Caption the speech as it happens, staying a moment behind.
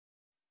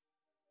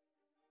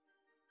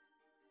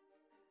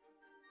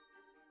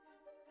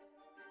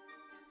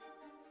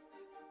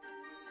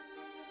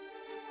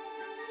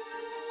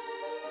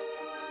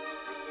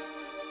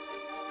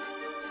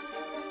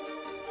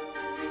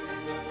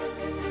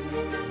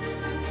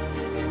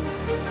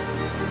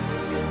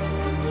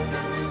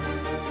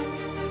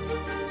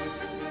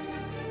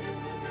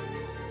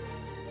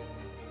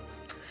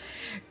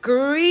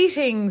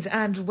Greetings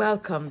and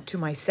welcome to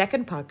my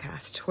second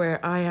podcast where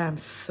I am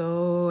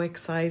so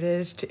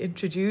excited to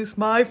introduce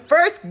my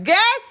first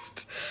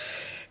guest.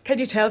 Can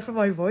you tell from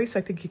my voice?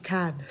 I think you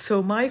can.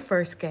 So my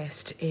first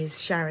guest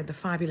is Sharon, the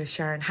fabulous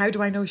Sharon. How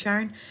do I know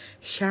Sharon?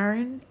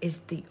 Sharon is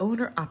the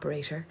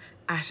owner-operator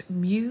at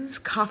Muse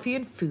Coffee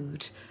and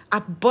Food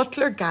at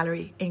Butler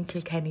Gallery in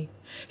Kilkenny.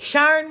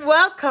 Sharon,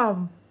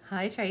 welcome.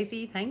 Hi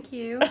Tracy, thank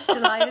you.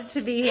 Delighted to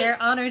be here.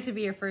 Honoured to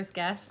be your first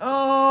guest.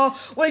 Oh,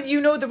 well,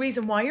 you know the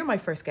reason why you're my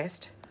first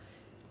guest?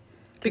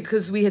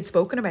 Because we had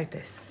spoken about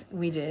this.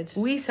 We did.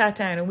 We sat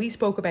down and we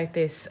spoke about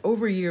this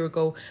over a year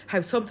ago,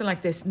 how something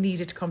like this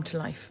needed to come to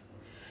life.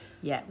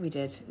 Yeah, we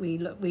did.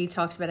 We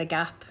talked about a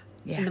gap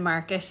in the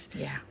market.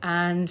 Yeah.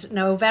 And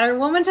no better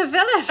woman to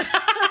fill it.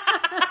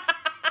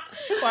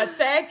 Well,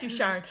 thank you,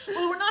 Sharon.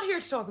 Well, we're not here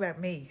to talk about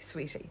me,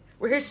 sweetie.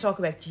 We're here to talk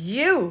about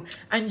you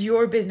and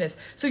your business.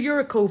 So you're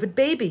a COVID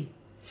baby.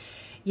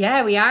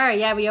 Yeah, we are.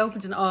 Yeah, we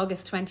opened in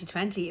August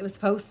 2020. It was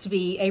supposed to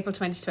be April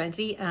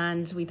 2020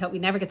 and we thought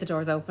we'd never get the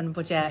doors open.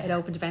 But yeah, it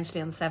opened eventually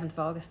on the 7th of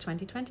August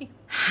 2020.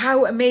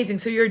 How amazing.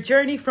 So your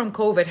journey from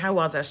COVID, how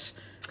was it?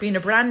 Being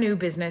a brand new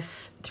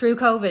business. Through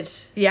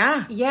COVID.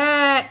 Yeah.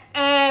 Yeah.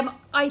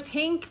 I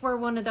think we're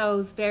one of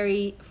those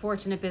very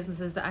fortunate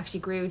businesses that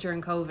actually grew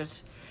during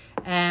COVID.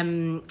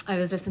 I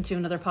was listening to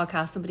another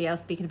podcast, somebody else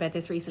speaking about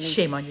this recently.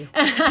 Shame on you.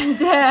 And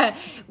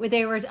we're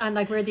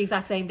the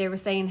exact same. They were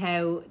saying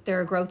how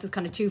their growth is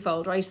kind of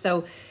twofold, right?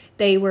 So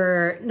they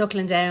were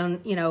knuckling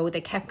down, you know,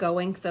 they kept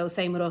going. So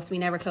same with us, we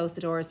never closed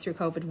the doors through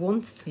COVID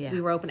once. Yeah.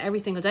 We were open every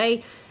single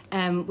day.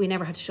 We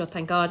never had to shut,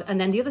 thank God. And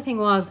then the other thing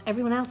was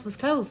everyone else was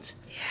closed.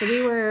 Yeah. So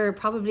we were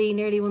probably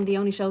nearly one of the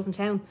only shows in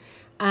town.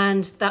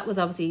 And that was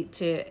obviously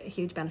to a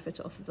huge benefit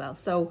to us as well.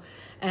 So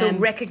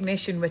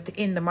recognition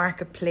within the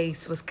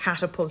marketplace was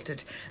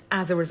catapulted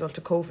as a result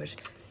of COVID.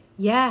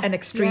 Yeah. An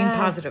extreme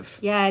positive.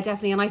 Yeah,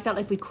 definitely. And I felt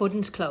like we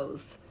couldn't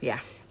close. Yeah.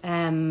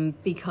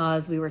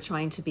 Because we were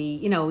trying to be,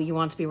 you know, you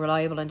want to be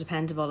reliable and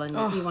dependable and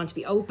you want to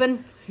be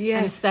open. Yes.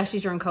 And especially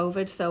during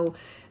COVID. So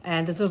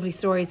there's lovely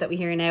stories that we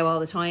hear now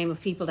all the time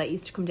of people that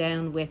used to come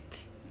down with,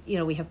 you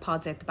know, we have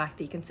pods out the back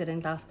that you can sit in,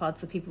 glass pods,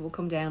 so people will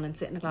come down and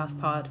sit in a glass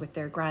pod with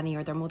their granny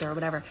or their mother or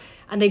whatever,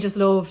 and they just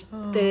loved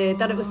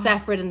that it was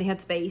separate and they had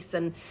space.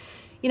 And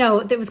you know,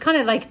 it was kind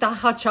of like that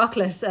hot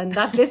chocolate and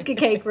that biscuit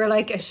cake were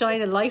like a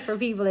shine of light for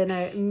people in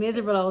a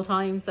miserable old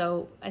time.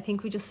 So I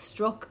think we just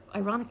struck,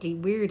 ironically,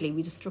 weirdly,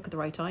 we just struck at the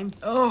right time.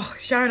 Oh,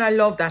 Sharon, I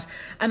love that.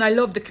 And I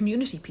love the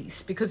community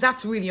piece because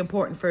that's really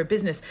important for a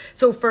business.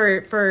 So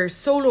for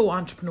solo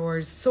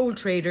entrepreneurs, sole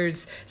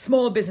traders,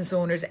 small business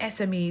owners,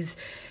 SMEs,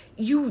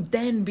 you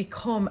then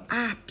become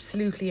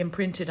absolutely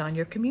imprinted on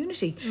your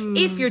community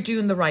if you're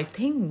doing the right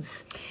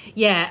things.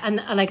 Yeah, and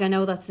like I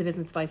know that's the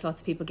business advice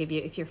lots of people give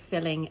you if you're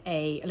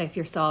if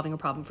you're solving a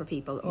problem for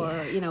people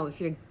or, you know,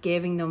 if you're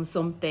giving them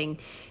something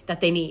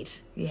that they need.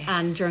 Yes.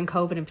 And during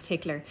COVID in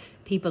particular,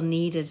 people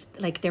needed,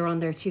 like they were on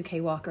their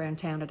 2K walk around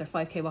town or their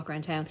 5K walk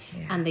around town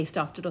and they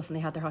stopped at us and they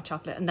had their hot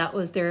chocolate and that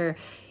was their,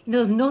 you know,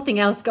 there's nothing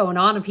else going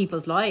on in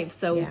people's lives.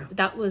 So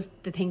that was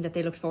the thing that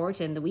they looked forward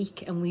to in the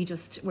week, and we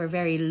just were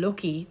very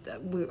lucky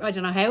that I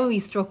don't know how we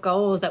struck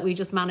goals that we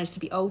just managed to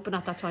be open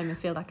at that time and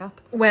fill that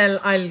gap. Well,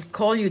 I'll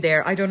call you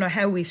there. I don't know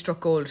how we struck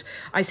gold.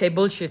 I say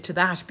bullshit to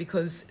that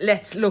because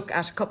let's look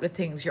at a couple of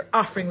things. Your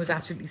offering was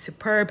absolutely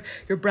superb.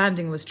 Your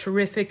branding was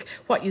terrific.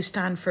 What you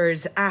stand for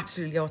is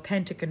absolutely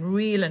authentic and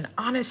real and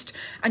honest,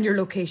 and your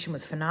location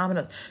was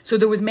phenomenal. So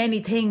there was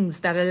many things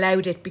that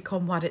allowed it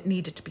become what it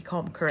needed to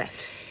become,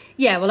 correct?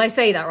 Yeah, well, I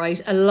say that, right?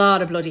 A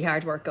lot of bloody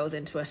hard work goes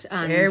into it.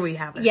 And there we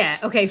have it. Yeah,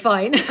 okay,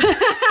 fine.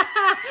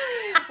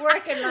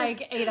 Working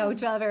like,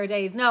 12-hour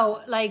days.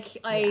 No, like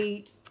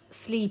I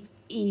sleep,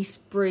 eat,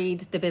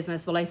 breathe the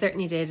business. Well, I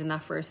certainly did in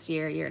that first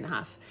year and a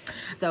half.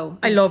 So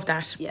I love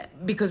that. Yeah.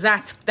 Because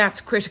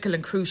that's critical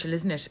and crucial,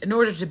 isn't it? In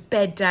order to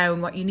bed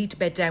down what you need to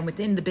bed down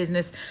within the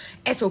business,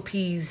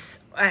 SOPs,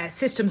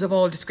 systems of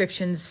all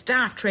descriptions,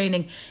 staff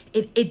training,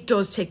 it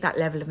does take that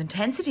level of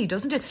intensity,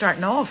 doesn't it,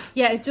 starting off?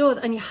 Yeah, it does.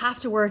 And you have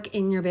to work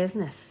in your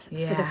business for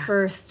the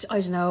first,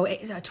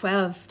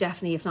 12,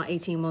 definitely, if not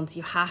 18 months.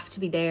 You have to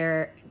be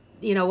there.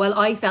 You know, well,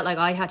 I felt like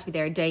I had to be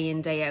there day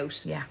in, day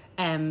out. Yeah.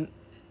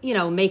 You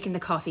know, making the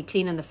coffee,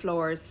 cleaning the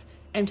floors,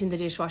 emptying the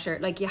dishwasher.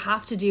 Like, you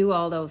have to do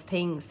all those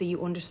things so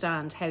you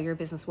understand how your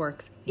business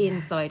works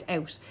inside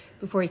out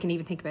before you can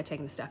even think about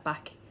taking a step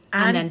back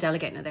and then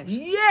delegating it out.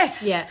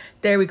 Yes. Yeah.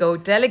 There we go.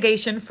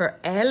 Delegation for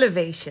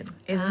elevation.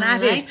 Isn't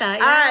that like it? That,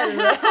 yeah. I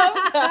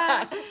love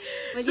that.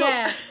 But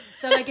yeah.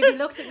 So like if you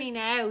looked at me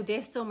now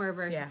this summer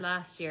versus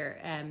last year,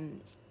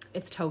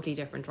 it's totally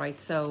different, right?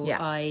 So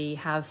I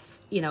have,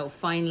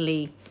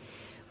 finally,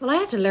 well, I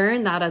had to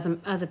learn that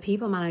as a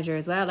people manager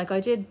as well. Like I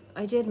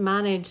did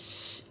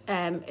manage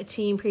a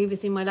team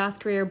previously in my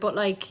last career, but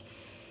like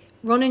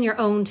running your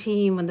own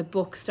team when the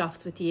buck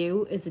stops with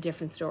you is a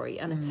different story,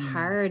 and it's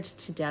hard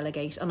to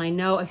delegate. And I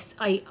know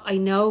I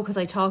know because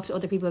I talk to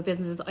other people at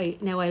businesses. I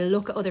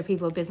look at other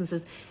people at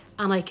businesses,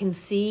 and I can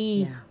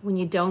see when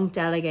you don't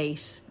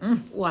delegate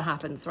what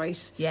happens,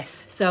 right?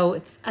 Yes.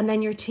 So and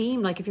then your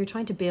team, like if you're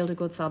trying to build a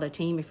good solid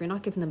team, if you're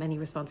not giving them any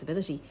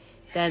responsibility,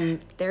 then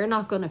they're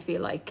not going to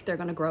feel like they're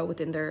going to grow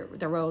within their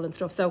role and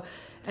stuff. So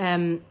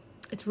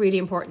it's really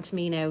important to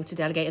me now to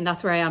delegate, and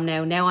that's where I am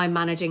now. Now I'm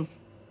managing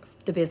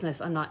the business.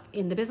 I'm not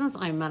in the business.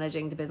 I'm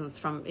managing the business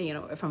from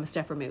a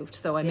step removed.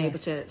 So I'm able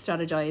to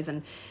strategize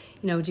and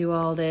do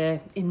all the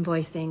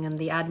invoicing and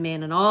the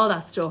admin and all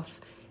that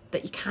stuff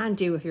that you can't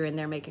do if you're in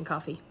there making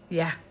coffee.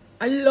 Yeah.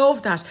 I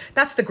love that.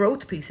 That's the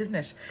growth piece, isn't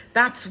it?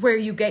 That's where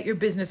you get your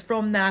business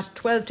from, that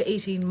 12 to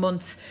 18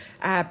 months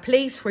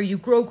place where you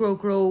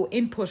grow,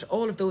 input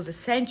all of those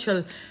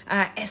essential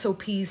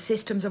SOPs,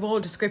 systems of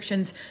all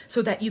descriptions,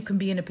 so that you can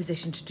be in a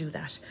position to do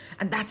that.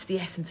 And that's the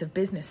essence of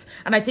business.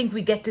 And I think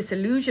we get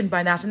disillusioned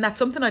by that. And that's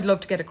something I'd love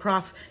to get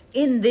across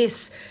in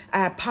this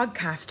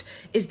podcast,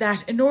 is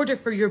that in order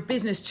for your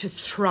business to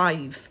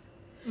thrive,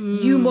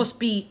 you must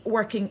be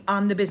working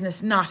on the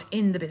business, not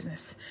in the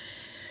business.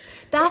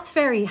 That's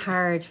very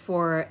hard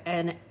for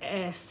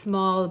a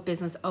small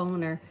business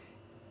owner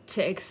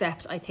to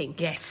accept, I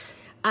think. Yes.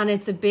 And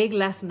it's a big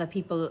lesson that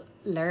people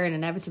learn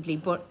inevitably.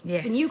 But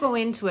when you go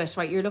into it,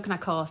 right, you're looking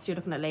at costs, you're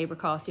looking at labour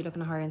costs, you're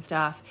looking at hiring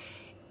staff.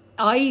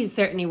 I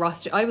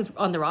was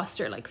on the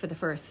roster like for the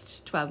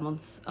first 12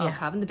 months of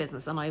having the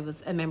business, and I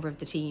was a member of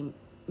the team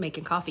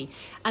making coffee.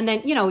 And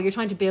then, you're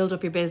trying to build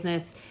up your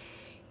business.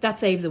 That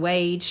saves a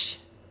wage.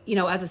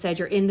 As I said,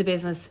 you're in the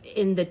business,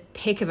 in the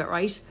thick of it,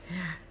 right? Yeah.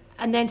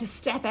 And then to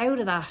step out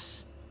of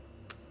that,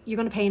 you're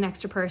going to pay an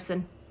extra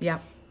person. Yeah.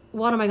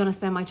 What am I going to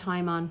spend my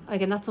time on?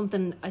 Again, that's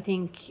something I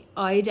think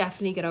I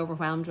definitely get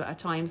overwhelmed with at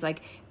times.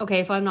 Like, okay,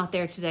 if I'm not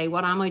there today,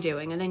 what am I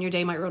doing? And then your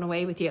day might run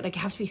away with you. Like,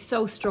 you have to be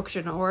so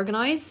structured and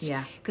organised.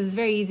 Yeah. Because it's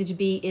very easy to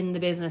be in the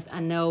business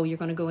and know you're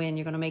going to go in,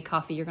 you're going to make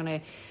coffee, you're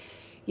going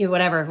to,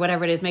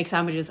 whatever it is, make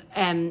sandwiches.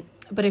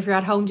 But if you're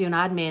at home doing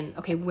admin,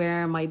 okay,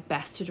 where am I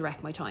best to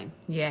direct my time?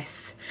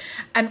 Yes.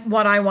 And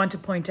what I want to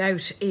point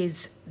out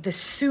is the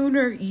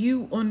sooner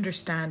you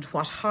understand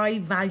what high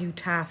value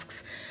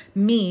tasks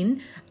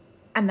mean,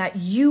 and that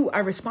you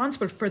are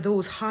responsible for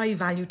those high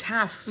value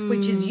tasks,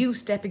 which is you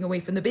stepping away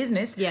from the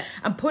business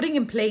and putting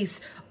in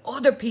place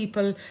other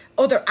people,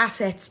 other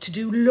assets to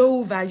do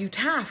low value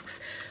tasks,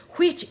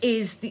 which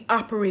is the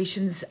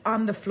operations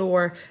on the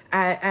floor,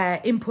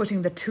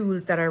 inputting the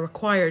tools that are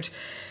required.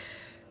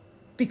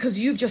 Because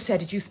you've just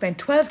said it, you spent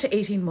 12 to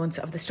 18 months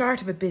of the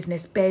start of a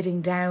business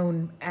bedding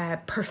down,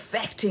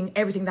 perfecting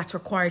everything that's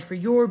required for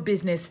your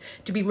business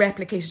to be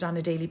replicated on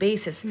a daily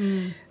basis.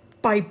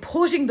 By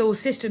putting those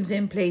systems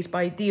in place,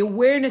 by the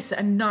awareness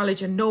and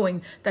knowledge and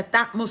knowing that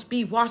that must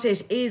be what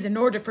it is in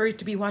order for it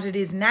to be what it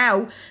is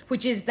now,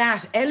 which is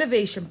that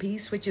elevation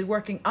piece, which is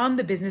working on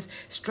the business,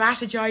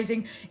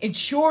 strategizing,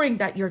 ensuring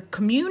that you're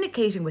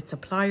communicating with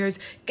suppliers,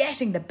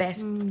 getting the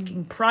best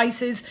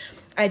prices,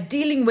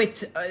 dealing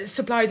with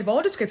suppliers of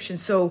all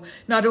descriptions. So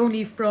not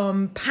only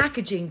from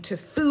packaging to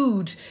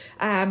food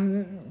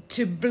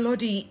to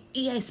bloody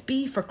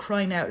ESB, for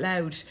crying out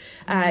loud.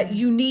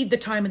 You need the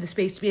time and the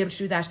space to be able to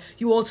do that.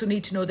 You also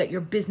need to know that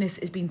your business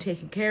is being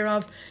taken care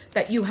of,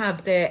 that you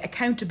have the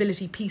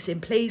accountability piece in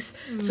place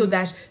so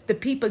that the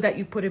people that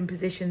you've put in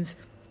positions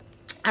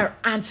are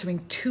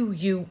answering to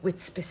you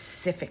with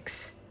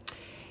specifics.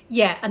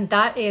 Yeah, and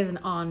that is an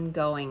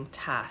ongoing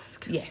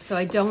task. Yes. So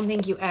I don't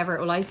think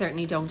I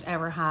certainly don't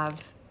ever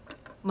have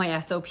my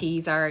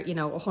SOPs are,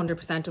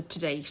 100% up to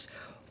date,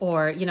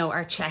 or,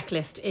 our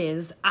checklist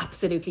is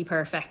absolutely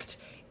perfect.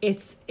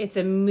 It's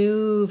a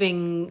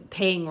moving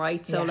thing,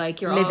 right? So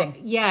you're living.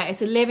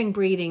 It's a living,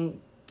 breathing,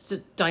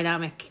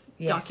 dynamic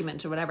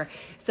document or whatever.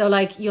 So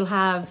you'll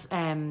have,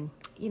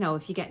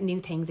 if you get new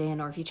things in,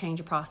 or if you change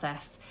a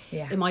process,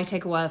 it might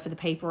take a while for the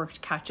paperwork to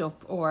catch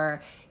up,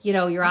 or,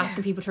 you're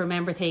asking people to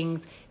remember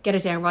things, get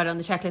it down right on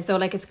the checklist. So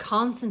it's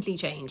constantly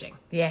changing.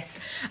 Yes.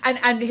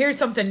 And here's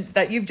something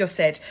that you've just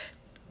said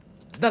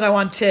that I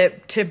want to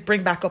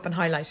bring back up and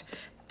highlight.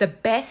 The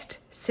best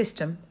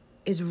system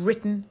is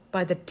written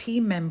by the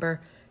team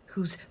member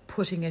who's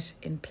putting it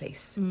in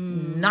place,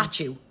 not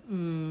you.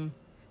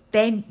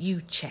 Then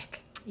you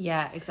check.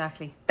 Yeah,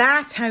 exactly.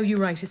 That's how you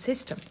write a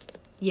system.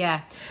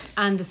 Yeah.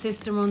 And the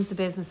system runs the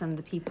business and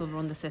the people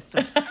run the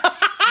system. Yes.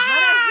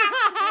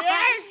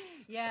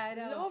 Yeah, I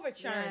know. Love it,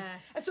 Sharon. Yeah.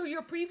 And so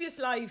your previous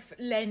life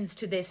lends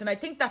to this, and I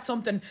think that's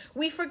something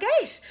we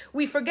forget.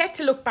 We forget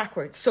to look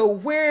backwards. So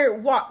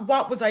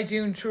what was I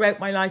doing throughout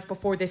my life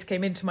before this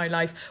came into my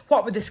life?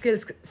 What were the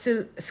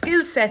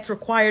skill sets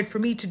required for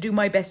me to do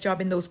my best job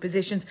in those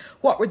positions?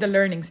 What were the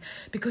learnings?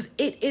 Because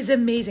it is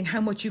amazing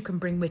how much you can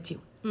bring with you.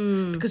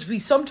 Because we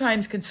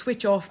sometimes can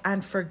switch off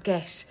and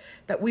forget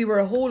that we were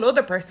a whole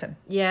other person.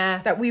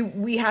 Yeah. That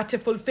we had to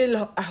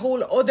fulfill a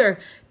whole other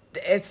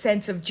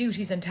sense of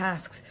duties and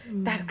tasks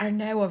that are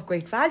now of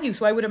great value.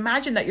 So I would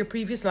imagine that your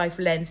previous life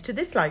lends to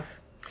this life.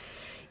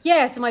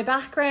 Yeah, so my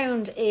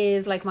background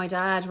is like my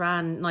dad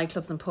ran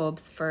nightclubs and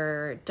pubs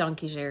for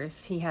donkey's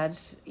years. He had,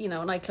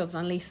 nightclubs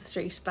on Lisa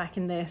Street back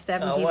in the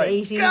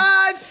 70s, 80s.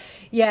 God!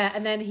 Yeah,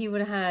 and then he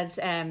would have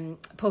had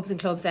pubs and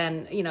clubs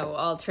then,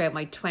 all throughout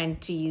my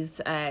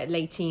 20s,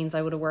 late teens.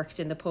 I would have worked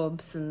in the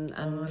pubs and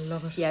I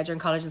love it. yeah, during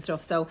college and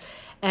stuff. So,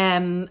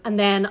 and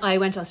then I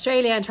went to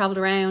Australia and travelled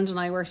around, and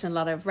I worked in a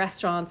lot of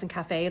restaurants and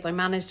cafes. I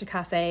managed a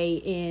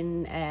cafe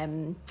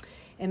in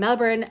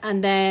Melbourne,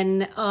 and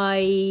then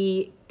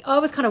I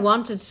always kind of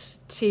wanted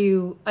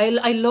to,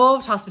 I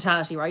loved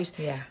hospitality, right?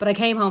 Yeah. But I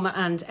came home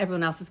and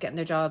everyone else was getting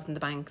their jobs in the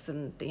banks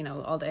and,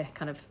 all the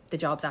kind of the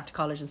jobs after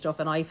college and stuff.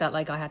 And I felt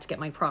like I had to get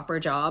my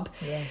proper job.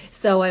 Yes.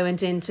 So I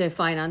went into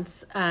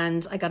finance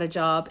and I got a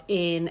job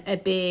in a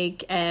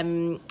big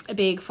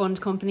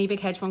fund company, big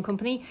hedge fund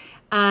company.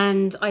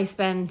 And I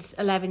spent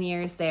 11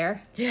 years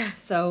there. Yeah.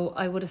 So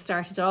I would have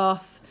started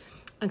off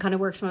and kind of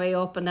worked my way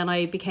up. And then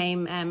I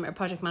became a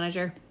project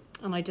manager.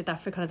 And I did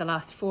that for kind of the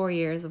last 4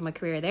 years of my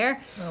career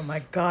there. Oh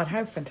my God,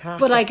 how fantastic.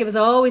 But like, it was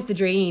always the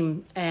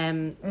dream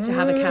to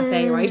have a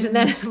cafe, right? And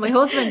then my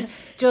husband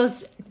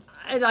just,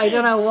 I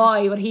don't know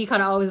why, but he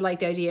kind of always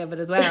liked the idea of it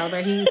as well,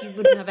 where he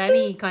wouldn't have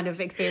any kind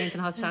of experience in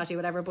hospitality or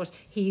whatever, but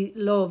he's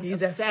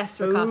obsessed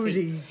with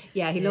coffee.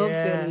 Yeah, he loves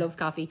food, he loves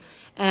coffee.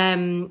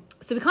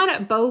 So we kind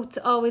of both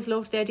always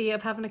loved the idea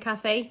of having a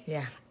cafe.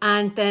 Yeah.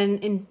 And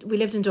then we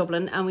lived in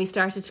Dublin and we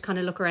started to kind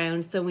of look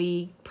around. So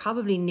we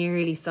probably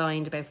nearly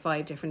signed about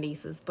 5 different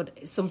leases,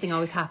 but something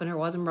always happened or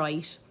wasn't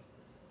right.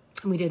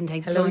 And we didn't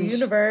take the Hello, plunge.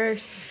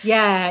 universe.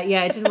 Yeah,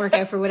 it didn't work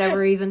out for whatever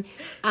reason.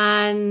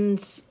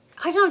 And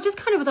I don't know, it just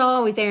kind of was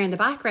always there in the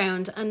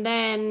background. And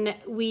then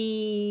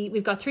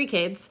we've got 3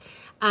 kids.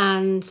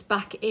 And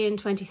back in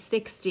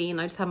 2016,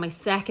 I just had my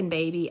second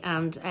baby,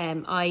 and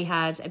I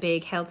had a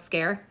big health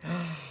scare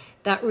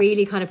that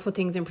really kind of put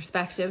things in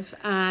perspective.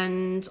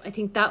 And I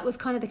think that was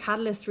kind of the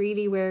catalyst,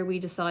 really, where we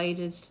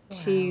decided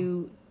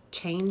to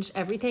change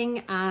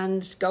everything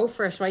and go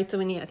for it, right? So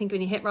when you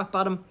hit rock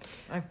bottom,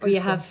 or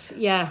you have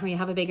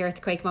a big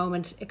earthquake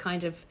moment, it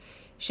kind of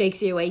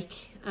shakes you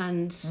awake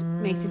and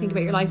makes you think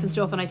about your life and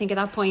stuff. And I think at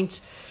that point,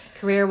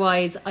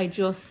 career-wise, I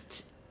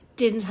just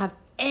didn't have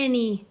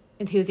any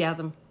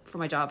enthusiasm for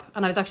my job.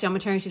 And I was actually on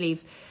maternity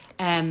leave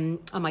on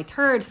my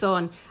 3rd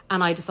son,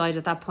 and I decided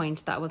at that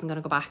point that I wasn't going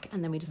to go back,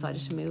 and then we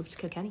decided to move to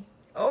Kilkenny.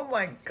 Oh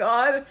my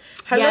God.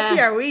 How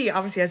lucky are we?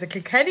 Obviously, as a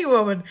Kilkenny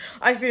woman,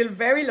 I feel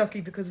very lucky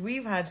because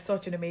we've had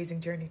such an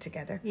amazing journey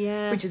together,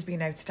 which has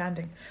been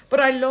outstanding. But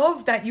I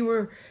love that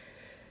you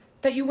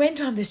went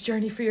on this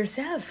journey for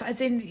yourself, as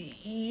in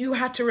you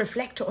had to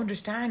reflect to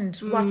understand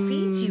what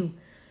feeds you.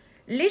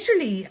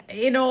 Literally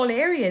in all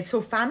areas.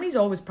 So family's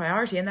always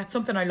priority, and that's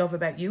something I love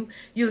about you.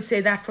 You'll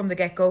say that from the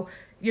get-go.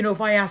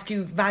 If I ask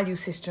you value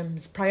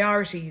systems,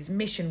 priorities,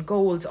 mission,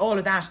 goals, all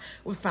of that,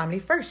 well, family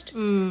first.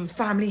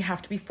 Family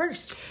have to be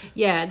first.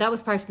 Yeah, that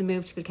was part of the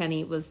move to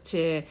Kilkenny, was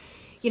to,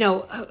 when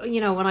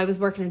I was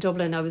working in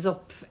Dublin, I was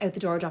up out the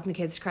door dropping the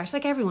kids to crash,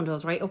 like everyone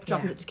does, right? Up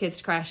dropping the kids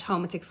to crash,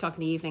 home at 6 o'clock in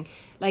the evening.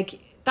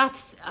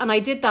 And I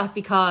did that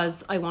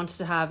because we wanted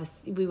to have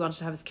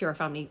a secure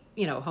family,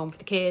 home for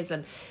the kids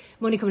and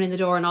money coming in the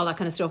door and all that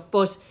kind of stuff.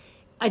 But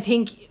I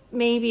think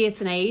maybe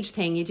it's an age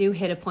thing. You do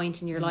hit a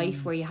point in your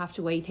life where you have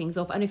to weigh things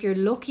up. And if you're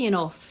lucky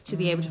enough to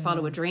be able to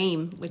follow a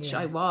dream, which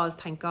I was,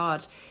 thank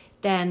God,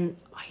 then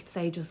I'd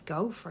say just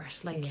go for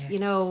it.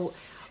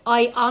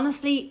 I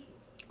honestly,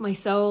 my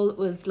soul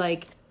was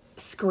like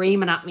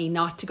screaming at me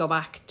not to go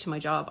back to my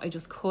job. I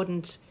just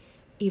couldn't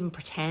even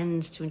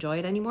pretend to enjoy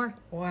it anymore.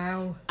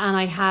 Wow. And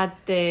I had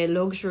the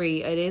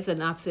luxury, it is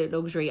an absolute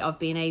luxury, of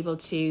being able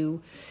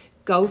to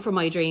go for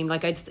my dream.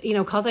 Like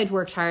because I'd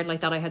worked hard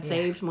like that, I had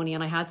saved money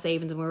and I had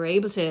savings, and we were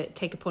able to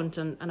take a punt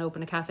and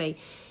open a cafe.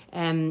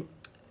 And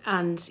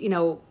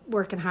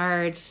working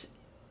hard,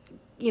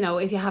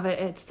 if you have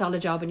a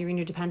solid job and you're in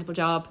your dependable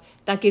job,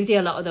 that gives you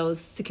a lot of those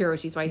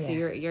securities, right? So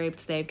you're able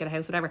to save, get a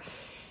house, whatever.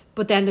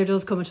 But then there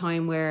does come a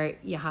time where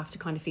you have to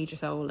kind of feed your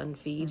soul and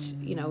feed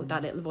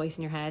that little voice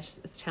in your head.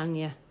 It's telling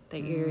you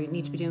that you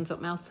need to be doing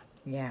something else.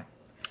 Yeah.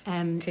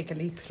 Take a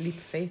leap of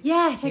faith.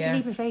 Yeah, take a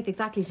leap of faith,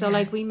 exactly. So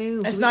we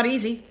moved. It's not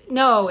easy.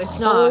 No, it's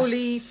not.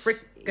 Holy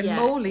frickin'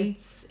 moly.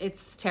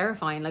 It's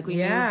terrifying.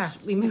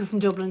 We moved from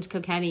Dublin to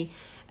Kilkenny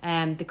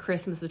the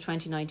Christmas of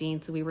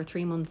 2019. So we were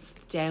 3 months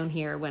down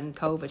here when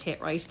COVID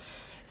hit, right?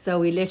 So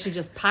we literally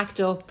just packed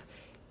up,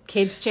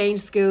 kids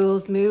changed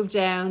schools, moved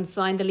down,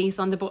 signed the lease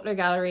on the Butler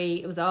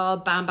Gallery. It was all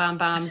bam, bam,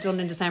 bam, done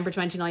in December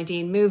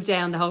 2019. Moved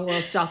down, the whole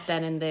world stopped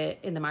then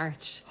in the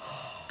March.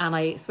 And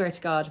I swear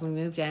to God, when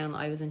we moved down,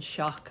 I was in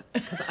shock,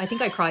 because I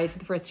think I cried for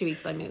the first 2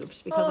 weeks I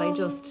moved, because I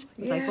just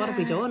was like, what have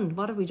we done?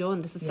 What have we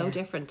done? This is so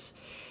different.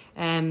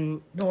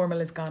 Normal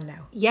is gone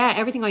now. Yeah,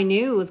 everything I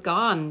knew was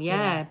gone.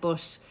 Yeah,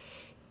 but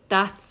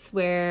that's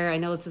where I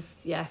know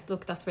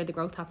that's where the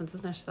growth happens,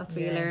 isn't it? That's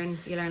where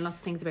you learn lots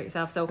of things about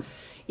yourself. So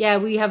yeah,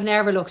 we have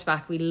never looked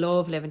back. We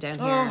love living down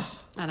here,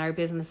 and our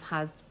business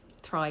has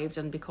thrived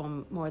and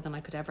become more than I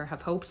could ever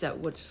have hoped it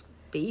would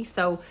be.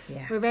 So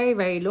Yeah. we're very,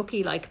 very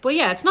lucky. Like, but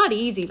yeah, it's not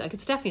easy. Like,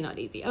 it's definitely not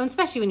easy, and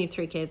especially when you have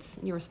 3 kids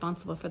and you're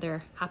responsible for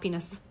their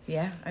happiness.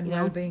 Yeah, and You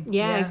know? well-being.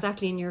 Yeah,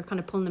 exactly. And you're kind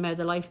of pulling them out of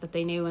the life that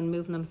they knew and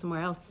moving them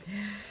somewhere else.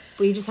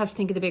 But you just have to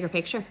think of the bigger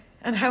picture.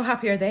 And how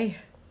happy are they?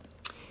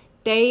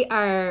 They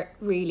are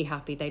really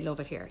happy. They love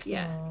it here.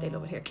 Yeah, they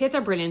love it here. Kids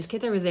are brilliant.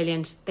 Kids are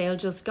resilient. They'll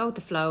just go with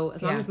the flow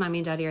as long as mommy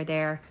and daddy are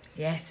there.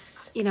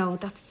 Yes. You know,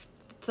 that's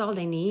all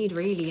they need,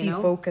 really. Key you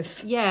know,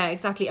 focus. Yeah,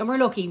 exactly. And we're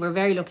lucky. We're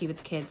very lucky with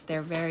the kids.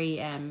 They're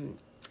very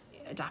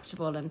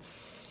adaptable, and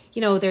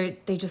you know, they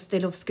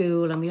love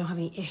school, and we don't have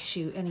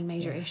any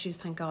major issues,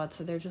 thank God.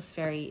 So they're just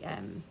very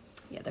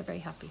they're very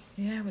happy.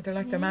 Yeah, well, they're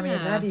like their mommy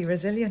and daddy,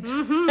 resilient.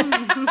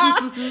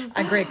 Mm-hmm.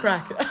 And great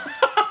crack.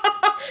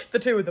 The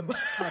two of them.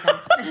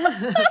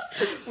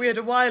 We had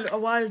a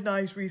wild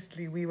night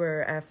recently. We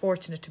were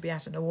fortunate to be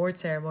at an award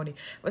ceremony.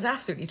 It was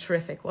absolutely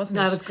terrific, wasn't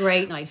it? No, it was a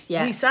great night,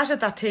 yeah. We sat at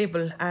that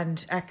table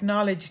and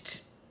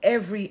acknowledged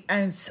every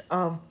ounce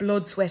of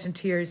blood, sweat and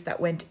tears that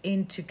went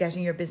into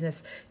getting your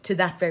business to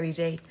that very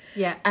day.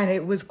 Yeah. And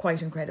it was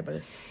quite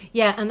incredible.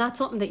 Yeah, and that's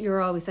something that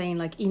you're always saying,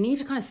 like, you need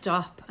to kind of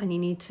stop, and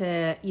you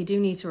do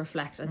need to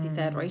reflect, as you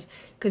said, right?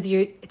 Because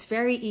it's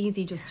very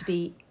easy just to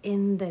be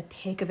in the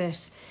thick of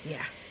it.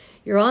 Yeah.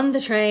 You're on the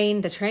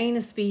train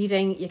is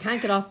speeding, you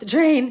can't get off the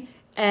train,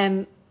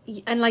 and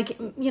like,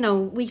 you know,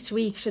 week to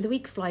week, the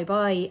weeks fly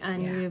by,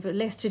 and you have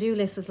a to-do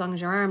list as long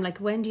as your arm. Like,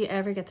 when do you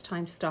ever get the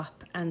time to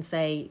stop and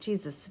say,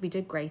 Jesus, we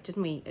did great,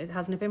 didn't we?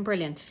 Hasn't it been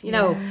brilliant? You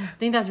know, I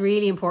think that's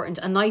really important.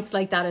 And nights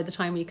like that are the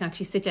time when you can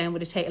actually sit down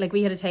with a table. Like,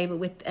 we had a table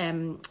with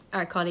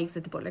our colleagues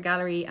at the Butler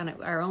Gallery, and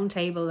our own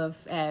table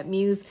of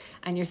Muse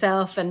and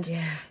yourself, and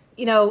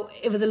you know,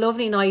 it was a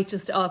lovely night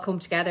just to all come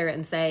together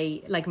and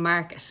say, like,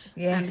 mark it.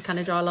 Yes. And kind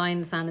of draw a line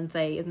in the sand and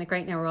say, isn't it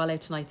great now we're all out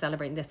tonight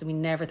celebrating this, and we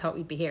never thought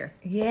we'd be here.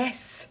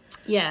 Yes.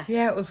 Yeah.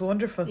 Yeah, it was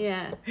wonderful.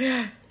 Yeah.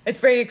 It's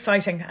very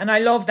exciting, and I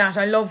love that.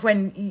 I love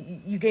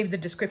when you gave the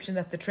description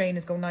that the train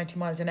is going 90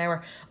 miles an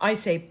hour. I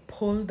say,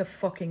 pull the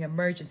fucking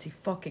emergency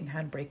fucking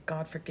handbrake.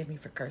 God forgive me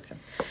for cursing.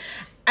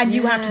 And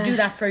you have to do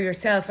that for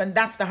yourself, and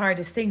that's the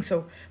hardest thing.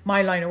 So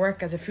my line of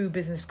work as a food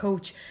business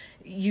coach,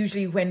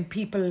 usually when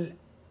people...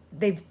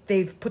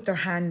 They've put their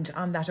hand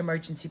on that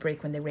emergency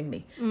brake when they ring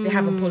me. They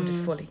haven't pulled it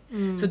fully.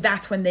 So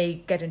that's when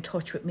they get in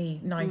touch with me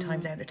 9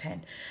 times out of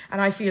 10. And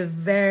I feel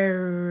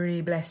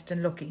very blessed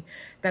and lucky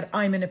that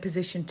I'm in a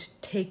position to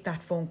take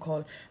that phone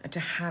call and to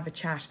have a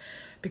chat.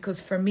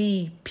 Because for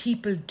me,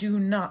 people do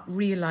not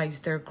realise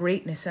their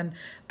greatness. And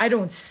I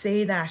don't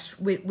say that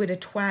with a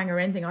twang or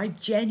anything. I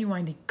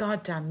genuinely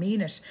goddamn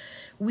mean it.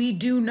 We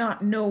do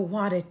not know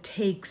what it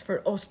takes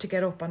for us to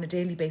get up on a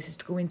daily basis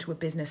to go into a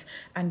business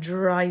and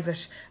drive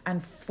it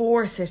and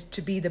force it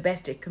to be the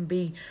best it can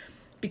be,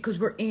 because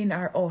we're in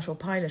our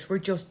autopilot. We're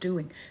just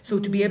doing. So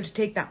to be able to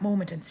take that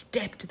moment and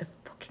step to the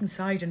fucking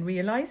side and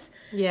realise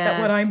that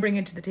what I'm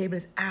bringing to the table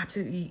is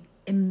absolutely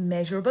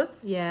immeasurable.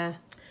 Yeah.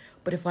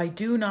 But if I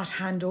do not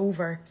hand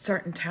over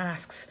certain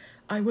tasks,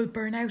 I will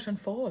burn out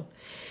and fall.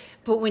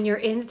 But when you're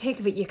in the thick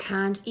of it, you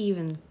can't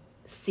even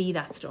see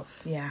that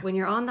stuff. Yeah. When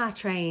you're on that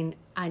train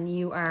and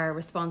you are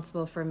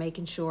responsible for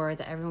making sure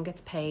that everyone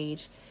gets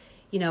paid,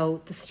 you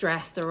know, the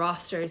stress, the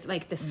rosters,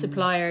 like the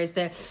suppliers,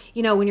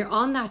 you know, when you're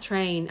on that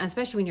train, and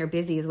especially when you're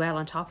busy as well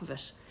on top of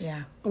it,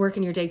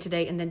 working your day to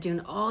day and then doing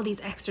all these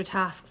extra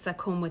tasks that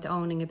come with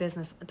owning a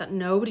business that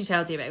nobody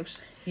tells you about.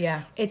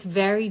 Yeah. It's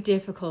very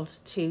difficult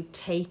to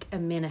take a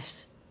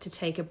minute, to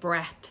take a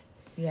breath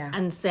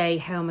and say,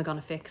 how am I going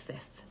to fix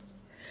this?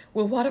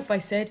 Well, what if I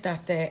said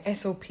that the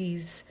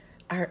SOPs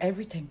are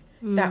everything?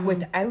 That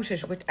without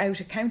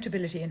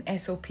accountability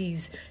and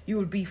SOPs, you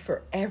will be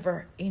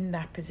forever in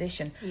that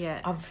position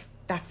of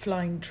that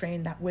flying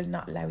train that will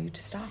not allow you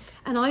to stop.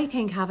 And I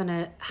think having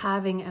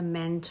a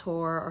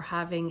mentor or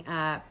having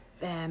a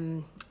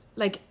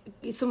like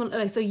someone,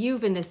 like, so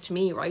you've been this to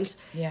me, right?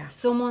 Yeah.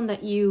 Someone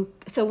that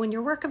so when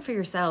you're working for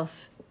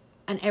yourself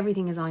and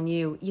everything is on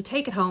you, you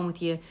take it home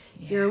with you.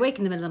 You're awake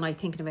in the middle of the night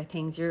thinking about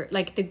things. You're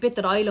like, the bit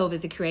that I love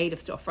is the creative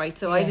stuff, right?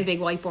 So I have a big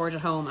whiteboard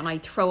at home and I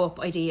throw up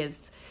ideas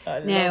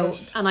now,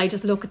 and I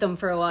just look at them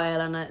for a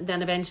while, and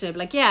then eventually I'll be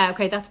like, yeah,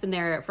 okay, that's been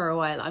there for a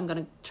while, I'm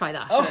going to try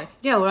that. Or,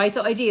 you know, right?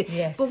 So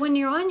ideas. But when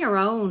you're on your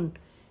own,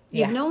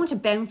 you've no one to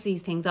bounce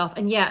these things off.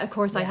 And of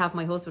course I have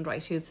my husband,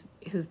 right,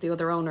 who's the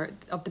other owner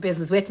of the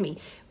business with me.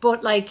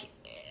 But like,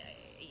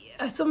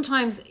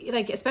 sometimes,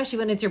 like, especially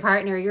when it's your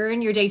partner, you're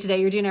in your day to day,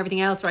 you're doing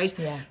everything else, right?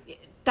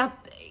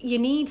 That you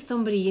need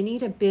somebody, you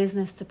need a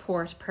business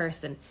support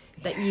person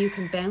that you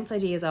can bounce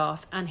ideas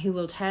off, and who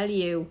will tell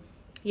you,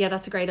 yeah,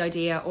 that's a great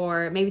idea,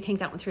 or maybe think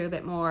that one through a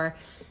bit more,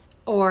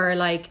 or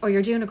like, or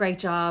you're doing a great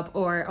job,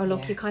 or oh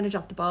look, you kind of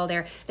dropped the ball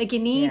there. Like, you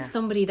need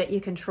somebody that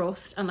you can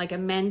trust, and like a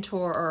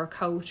mentor or a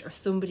coach or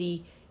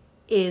somebody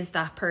is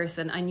that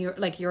person, and you're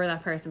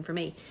that person for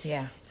me.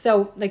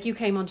 So like, you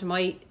came onto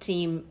my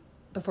team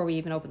before we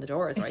even opened the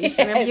doors, right? Yes.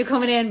 Remember you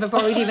coming in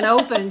before we'd even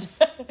opened,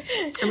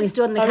 and we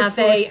stood in the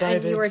cafe,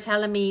 and you were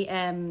telling me,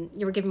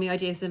 you were giving me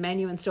ideas for the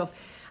menu and stuff,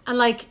 and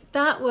like,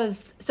 that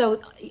was, so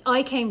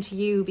I came to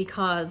you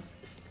because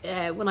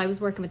when I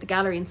was working with the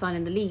gallery and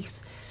signing the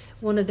lease,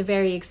 one of the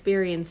very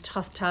experienced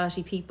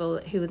hospitality people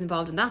who was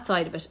involved in that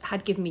side of it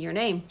had given me your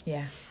name.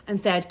 Yeah.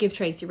 And said, give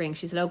Tracy a ring.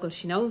 She's local.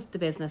 She knows the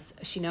business.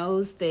 She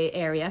knows the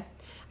area.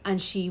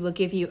 And she will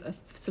give you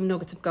some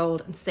nuggets of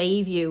gold and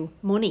save you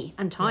money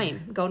and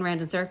time going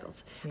around in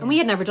circles. And we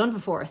had never done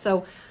before.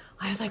 So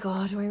I was like,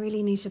 oh, do I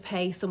really need to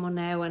pay someone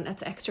now? And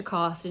it's extra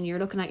cost. And you're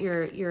looking at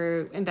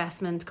your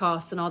investment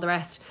costs and all the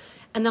rest.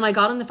 And then I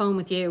got on the phone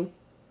with you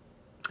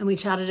and we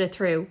chatted it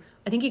through.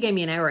 I think you gave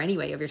me an hour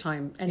anyway of your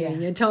time. Anyway,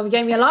 you told me you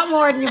gave me a lot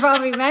more than you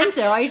probably meant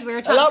to, right? We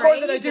were chatting a lot for more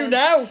ages. than I do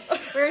now.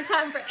 We were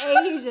chatting for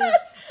ages.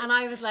 And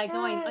I was like,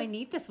 no, I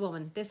need this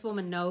woman. This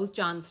woman knows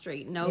John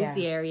Street, knows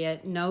the area,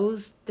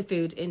 knows the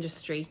food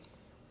industry.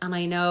 And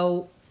I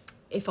know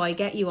if I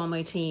get you on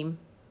my team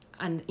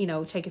and, you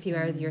know, take a few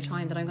hours of your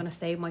time, that I'm going to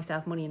save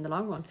myself money in the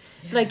long run.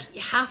 So, like,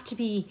 you have to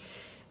be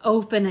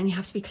open and you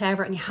have to be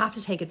clever and you have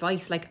to take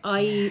advice. Like,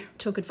 I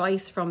took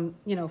advice from,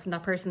 you know, from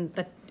that person,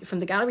 that from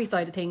the gallery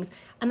side of things,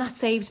 and that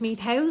saved me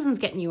thousands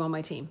getting you on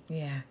my team.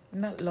 Yeah,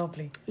 isn't that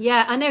lovely?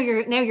 Yeah, and now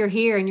you're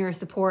here and you're a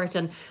support,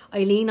 and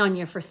I lean on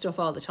you for stuff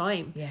all the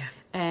time.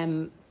 Yeah.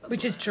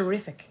 Which is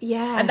terrific.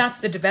 Yeah. And that's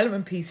the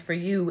development piece for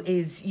you,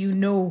 is you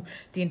know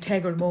the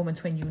integral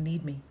moments when you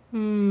need me.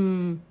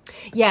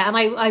 Yeah, and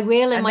I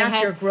will in and my that's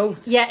head. your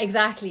growth. Yeah,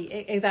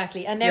 exactly.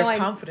 And now your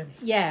confidence.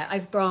 Yeah,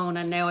 I've grown,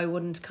 and now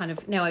I'd kind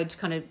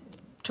of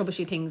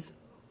troubleshoot things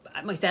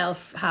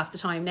myself half the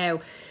time now.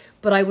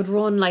 But I would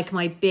run like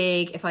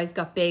if I've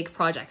got big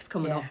projects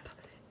coming up,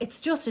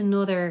 it's just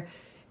another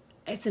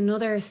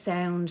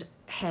sound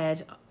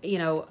head, you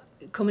know,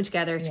 coming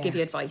together to give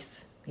you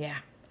advice. Yeah.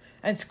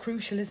 And it's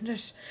crucial, isn't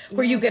it?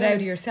 Where you get out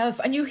of yourself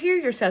and you hear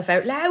yourself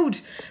out loud,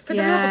 for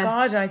the love of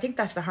God. And I think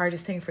that's the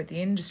hardest thing for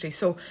the industry.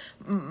 So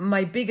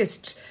my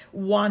biggest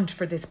want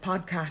for this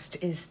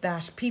podcast is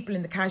that people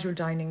in the casual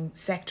dining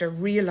sector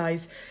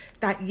realise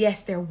that,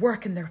 yes, they're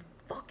working their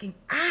fucking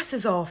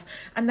asses off,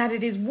 and that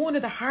it is one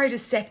of the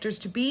hardest sectors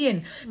to be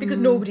in, because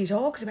nobody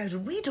talks about it.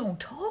 We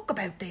don't talk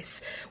about this.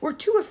 We're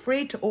too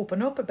afraid to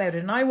open up about it.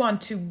 And I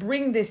want to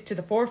bring this to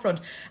the forefront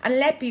and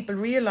let people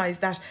realise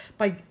that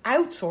by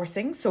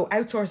outsourcing, so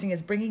outsourcing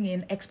is bringing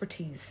in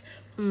expertise,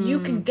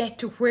 you can get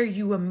to where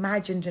you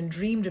imagined and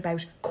dreamed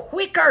about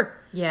quicker.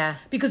 Yeah.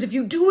 Because if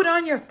you do it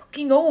on your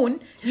fucking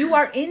own, you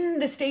are in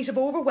the state of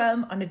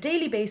overwhelm on a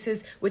daily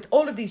basis with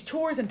all of these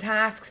chores and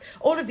tasks,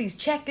 all of these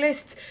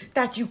checklists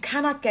that you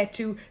cannot get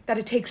to, that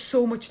it takes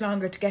so much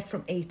longer to get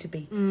from A to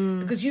B.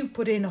 Because you've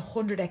put in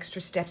 100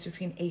 extra steps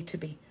between A to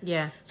B.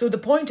 Yeah. So the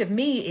point of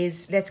me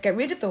is, let's get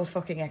rid of those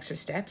fucking extra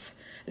steps.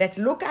 Let's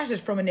look at it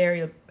from an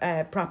aerial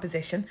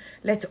proposition.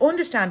 Let's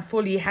understand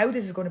fully how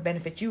this is going to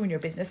benefit you and your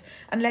business.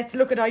 And let's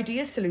look at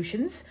ideas,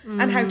 solutions,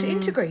 and how to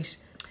integrate.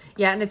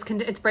 Yeah, and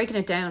it's breaking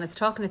it down. It's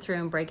talking it through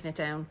and breaking it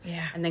down.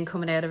 Yeah. And then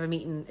coming out of a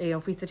meeting, you know,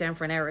 if we sit down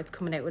for an hour, it's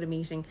coming out with a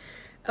meeting,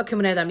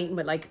 coming out of that meeting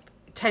with like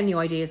 10 new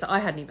ideas that I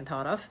hadn't even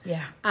thought of.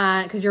 Yeah.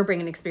 Because you're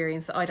bringing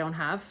experience that I don't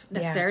have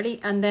necessarily.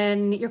 Yeah. And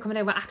then you're coming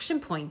out with action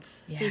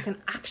points. Yeah. So you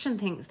can action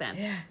things then.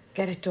 Yeah.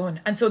 Get it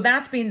done. And so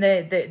that's been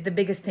the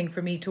biggest thing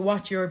for me, to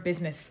watch your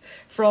business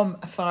from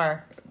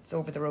afar. It's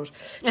over the road.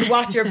 To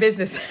watch your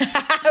business.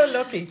 How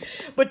lucky.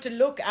 But to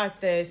look at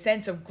the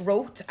sense of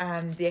growth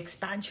and the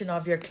expansion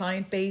of your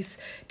client base,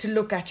 to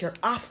look at your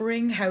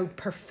offering, how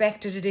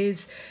perfected it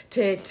is,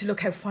 to look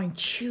how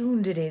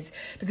fine-tuned it is.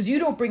 Because you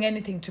don't bring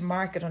anything to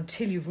market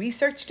until you've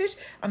researched it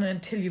and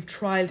until you've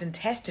trialed and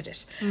tested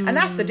it. And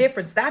that's the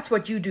difference. That's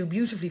what you do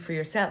beautifully for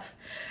yourself.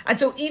 And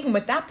so even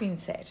with that being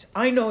said,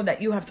 I know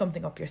that you have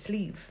something up your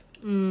sleeve.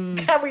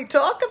 Can we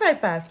talk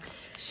about that?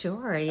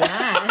 Sure,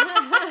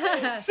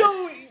 yeah.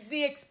 So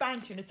the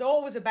expansion, it's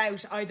always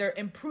about either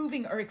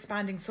improving or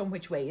expanding some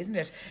which way, isn't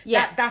it?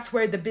 Yeah. That's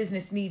where the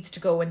business needs to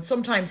go. And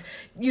sometimes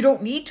you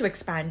don't need to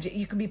expand.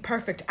 You can be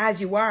perfect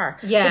as you are.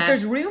 Yeah. But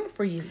there's room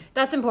for you.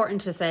 That's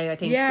important to say, I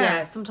think.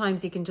 Yeah.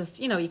 Sometimes you can just,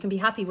 you know, you can be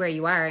happy where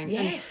you are. And,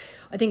 yes.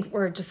 And I think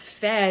we're just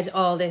fed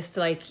all this,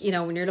 like, you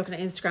know, when you're looking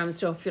at Instagram and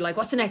stuff, you're like,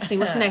 what's the next thing?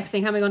 What's the next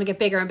thing? How am I going to get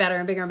bigger and better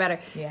and bigger and better?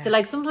 Yeah. So,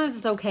 like, sometimes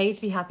it's okay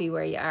to be happy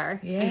where you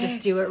are and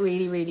just do it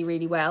really, really,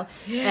 really well.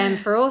 Yeah. And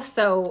for us,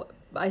 though,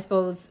 I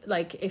suppose,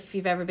 like, if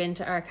you've ever been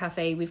to our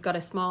cafe, we've got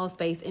a small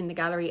space in the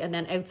gallery, and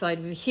then outside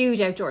we have a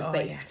huge outdoor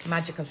space. Yeah.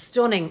 Magical.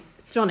 Stunning.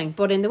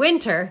 But in the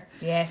winter,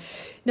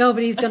 yes,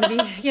 nobody's going to be,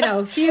 you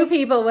know, few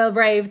people will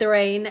brave the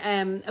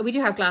rain. We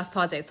do have glass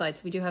pods outside,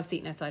 so we do have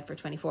seating outside for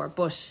 24.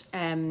 But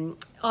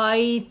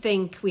I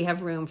think we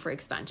have room for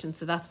expansion.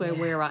 So that's where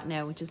we're at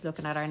now, which is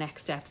looking at our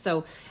next step.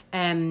 So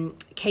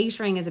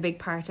catering is a big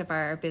part of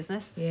our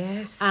business.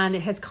 Yes. And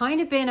it has kind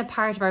of been a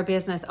part of our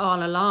business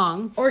all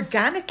along.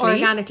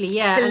 Organically,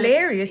 yeah.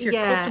 Hilarious. Your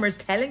customers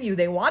telling you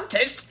they want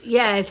it.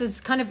 Yeah, so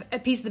it's kind of a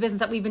piece of the business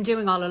that we've been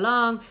doing all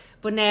along.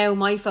 But now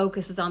my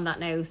focus is on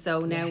that now. So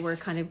now we're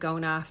kind of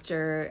going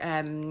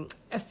after,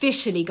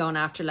 officially going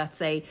after, let's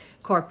say,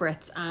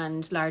 corporates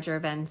and larger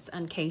events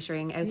and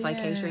catering, outside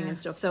catering and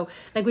stuff. So,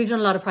 like, we've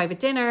done a lot of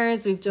private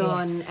dinners. We've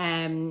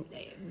done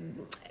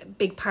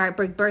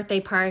big birthday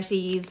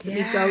parties. Yeah.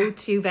 We go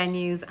to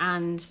venues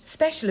and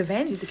special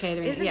events, do the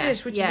catering, isn't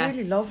it? Which is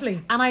really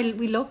lovely. And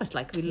we love it.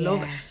 Like, we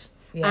love it.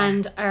 Yeah.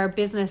 And our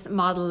business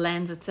model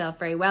lends itself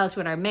very well to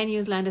it. Our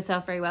menus lend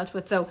itself very well to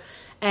it. So,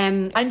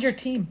 and your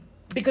team,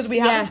 because we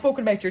haven't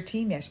spoken about your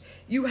team yet.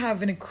 You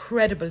have an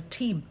incredible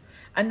team,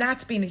 and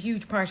that's been a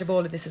huge part of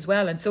all of this as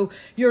well. And so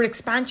your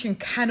expansion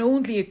can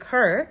only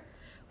occur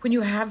when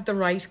you have the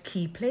right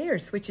key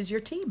players, which is your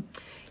team.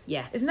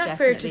 Yeah, isn't that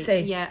fair to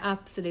say? Yeah,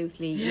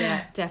 absolutely.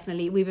 Yeah,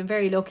 definitely. We've been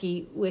very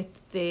lucky with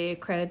the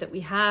crowd that we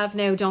have.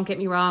 Now, don't get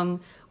me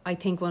wrong, I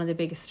think one of the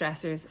biggest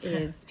stressors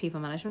is people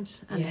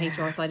management and the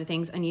HR side of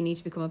things, and you need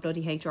to become a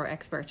bloody HR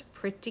expert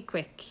pretty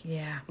quick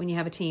when you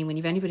have a team, when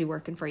you have anybody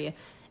working for you.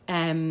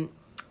 And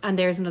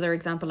there's another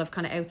example of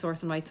kind of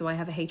outsourcing, right? So I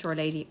have a HR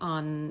lady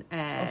on...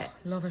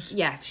 love it.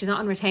 Yeah, she's not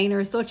on retainer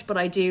as such, but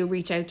I do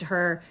reach out to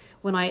her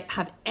when I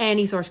have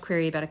any sort of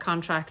query about a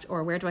contract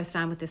or where do I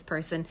stand with this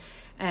person.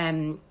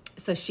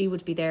 So she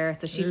would be there.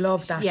 So she's...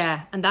 Love that.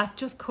 Yeah, and that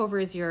just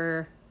covers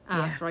your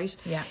ass, right?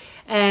 Yeah.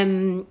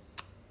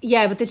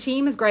 Yeah, but the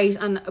team is great,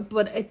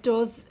 but it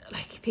does,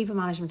 like, people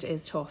management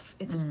is tough.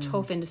 It's a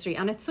tough industry,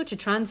 and it's such a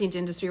transient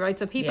industry, right?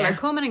 So people are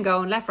coming and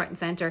going left, right and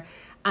centre,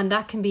 and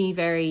that can be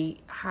very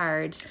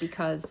hard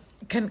because...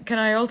 Can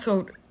I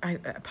also...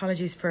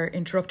 apologies for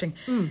interrupting.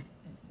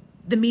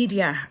 The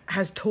media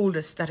has told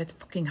us that it's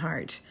fucking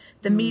hard.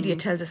 The media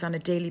tells us on a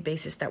daily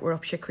basis that we're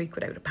up shit creek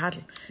without a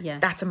paddle. Yeah.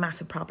 That's a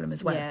massive problem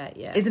as well.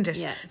 Yeah. Isn't it?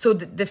 Yeah. So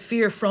the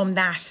fear from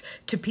that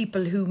to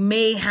people who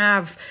may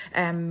have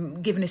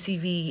given a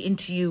CV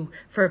into you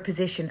for a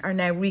position are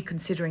now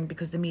reconsidering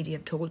because the media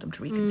have told them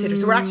to reconsider.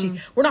 So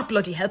we're not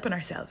bloody helping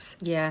ourselves.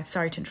 Yeah.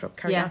 Sorry to interrupt.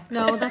 Carry on.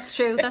 No, that's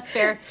true. That's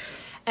fair.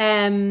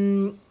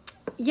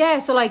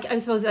 Yeah, so like I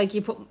suppose like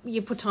you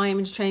put time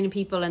into training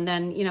people, and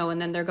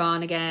then they're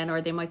gone again,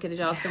 or they might get a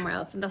job somewhere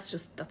else, and that's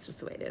just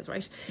the way it is,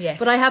 right? Yes.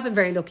 But I have been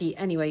very lucky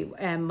anyway.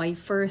 My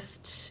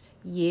first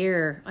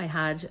year I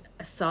had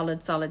a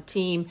solid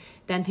team.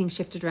 Then things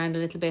shifted around a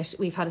little bit.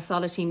 We've had a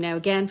solid team now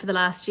again for the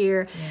last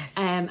year. Yes.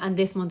 And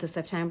this month is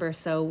September,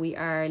 so we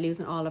are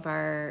losing all of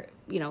our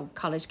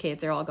college kids.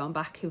 They're all gone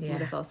back who've been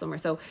with us all summer.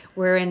 So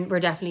we're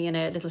definitely in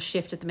a little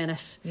shift at the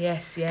minute.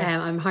 Yes.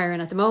 I'm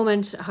hiring at the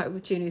moment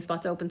with 2 new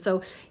spots open.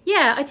 So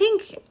yeah, I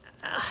think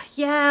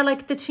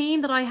like the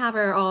team that I have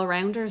are all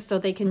rounders, so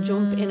they can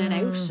jump in and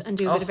out and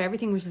do a bit of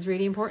everything, which is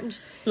really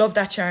important. Love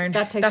that, Sharon.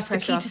 That's the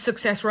key to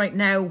success right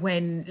now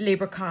when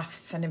labour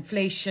costs and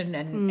inflation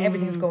and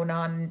everything's going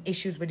on,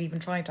 issues with even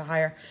trying to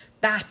hire.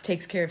 That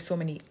takes care of so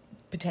many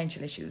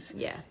potential issues.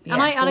 Yeah. And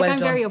I'm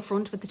very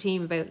upfront with the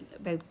team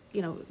about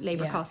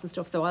labour costs and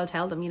stuff. So I'll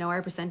tell them,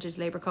 our percentage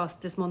labour cost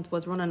this month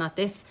was running at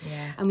this,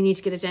 and we need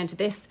to get it down to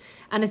this.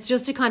 And it's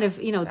just to kind of,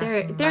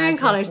 they're in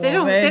college. They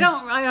don't.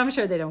 I'm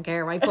sure they don't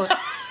care, right? But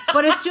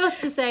but it's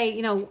just to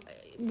say,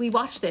 we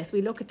watch this,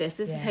 we look at this.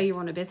 This is how you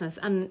run a business,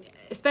 and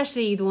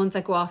especially the ones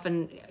that go off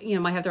and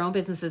might have their own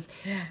businesses.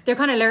 They're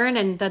kind of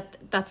learning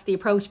that's the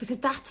approach, because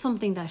that's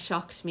something that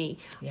shocked me.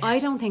 I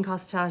don't think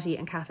hospitality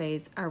and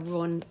cafes are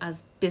run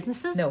as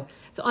businesses. No.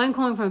 So I'm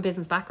coming from a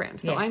business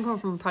background. So I'm coming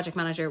from a project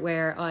manager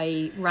where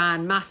I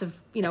ran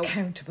massive,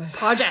 accountable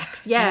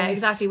projects. Yeah,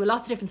 exactly, with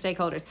lots of different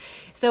stakeholders.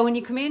 So when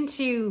you come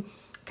into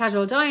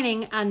casual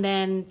dining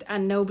and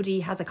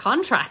nobody has a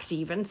contract,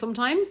 even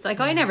sometimes, like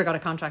I never got a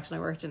contract when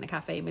I worked in a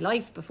cafe in my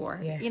life before.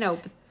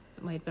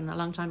 It might have been a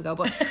long time ago,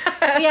 but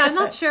yeah, I'm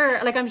not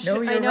sure. Like I'm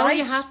sure, I know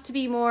you have to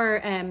be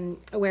more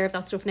aware of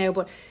that stuff now,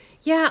 but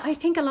yeah, I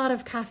think a lot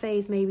of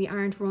cafes maybe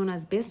aren't run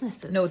as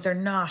businesses. No, they're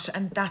not,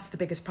 and that's the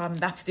biggest problem.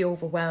 That's the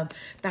overwhelm.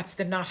 That's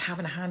the not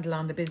having a handle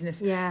on the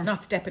business,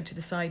 not stepping to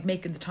the side,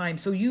 making the time.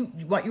 So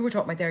what you were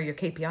talking about there, your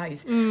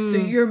KPIs. So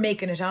you're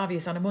making it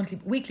obvious on a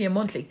weekly and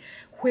monthly,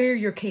 where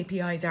your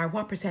KPIs are,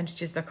 what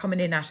percentages they're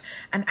coming in at,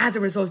 and as a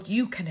result,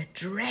 you can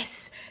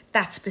address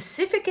that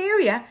specific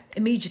area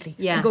immediately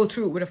and go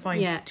through it with a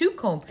fine tooth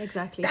comb.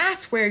 Exactly.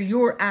 That's where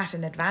you're at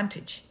an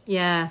advantage.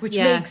 Which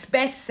makes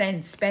best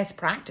sense, best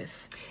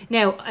practice.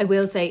 Now, I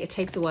will say it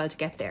takes a while to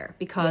get there,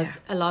 because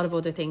a lot of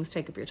other things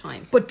take up your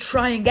time. But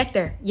try and get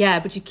there.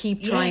 Yeah, but you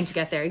keep trying to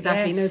get there.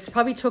 Exactly. Now, it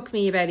probably took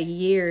me about a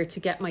year to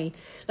get my,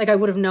 like, I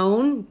would have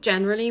known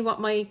generally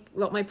what my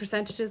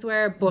percentages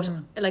were, but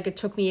like it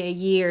took me a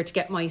year to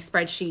get my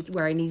spreadsheet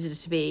where I needed it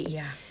to be.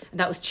 Yeah. And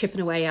that was chipping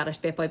away at it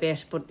bit by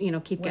bit, but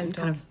keep getting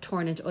kind of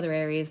torn into other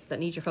areas that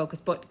need your focus,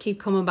 but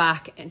keep coming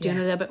back and doing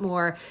a little bit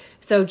more.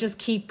 So just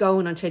keep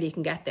going until you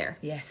can get there.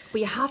 Yes.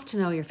 But you have to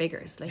know your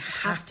figures. Like,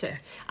 you have to.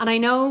 And I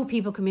know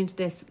people come into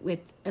this with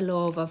a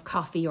love of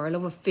coffee or a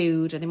love of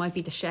food, or they might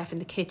be the chef in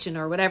the kitchen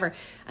or whatever.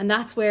 And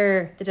that's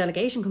where the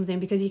delegation comes in,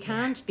 because you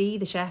can't be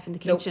the chef in the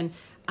kitchen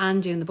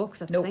and doing the books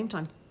at the same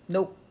time.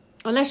 Nope.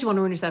 Unless you want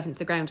to run yourself into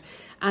the ground.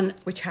 And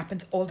which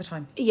happens all the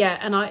time. Yeah,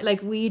 and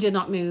we did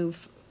not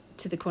move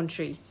to the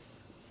country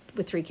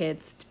with 3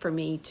 kids for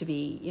me to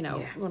be,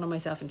 running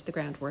myself into the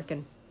ground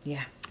working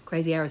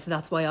crazy hours. So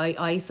that's why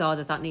I saw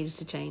that needed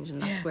to change,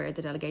 and that's where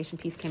the delegation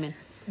piece came in.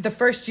 the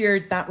first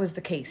year that was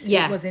the case.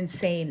 Yeah. It was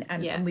insane.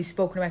 And we've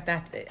spoken about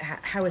that,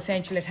 how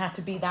essential it had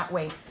to be that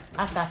way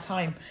at that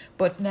time.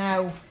 But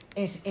now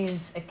it is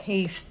a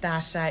case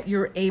that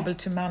you're able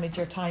to manage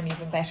your time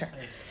even better,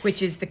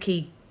 which is the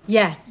key.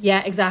 Yeah,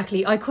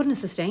 exactly. I couldn't have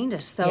sustained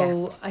it.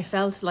 So I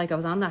felt like I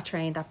was on that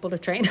train, that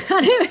bullet train,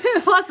 and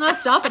it was not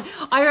stopping.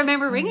 I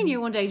remember ringing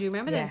you one day. Do you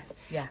remember this?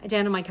 Yeah.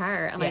 Down in my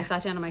car. And I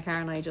sat down in my car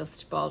and I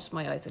just bawled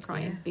my eyes out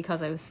crying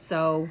because I was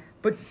so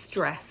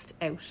stressed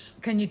out.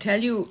 Can I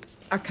tell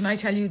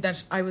you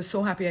that I was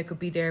so happy I could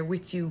be there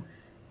with you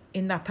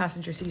in that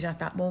passenger seat at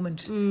that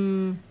moment,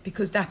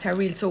 because that's how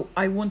real. So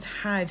I once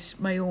had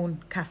my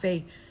own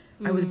cafe.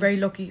 I was very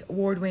lucky,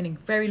 award-winning,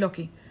 very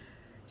lucky.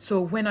 So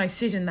when I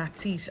sit in that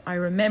seat, I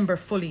remember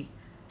fully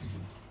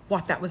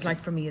what that was like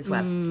for me as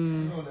well.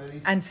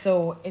 And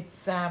so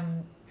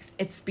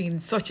it's been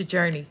such a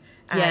journey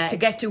to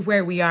get to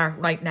where we are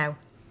right now.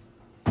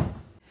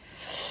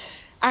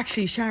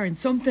 Actually, Sharon,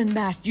 something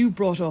that you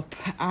brought up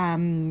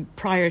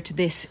prior to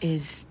this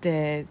is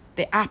the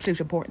absolute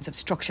importance of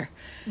structure.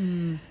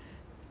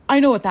 I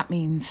know what that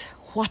means.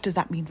 What does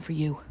that mean for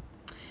you?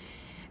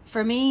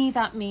 For me,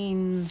 that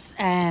means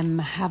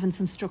having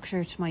some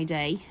structure to my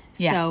day.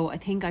 Yeah. So I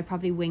think I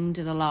probably winged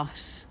it a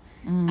lot,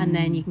 and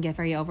then you can get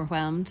very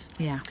overwhelmed.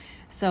 Yeah.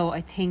 So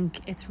I think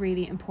it's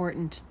really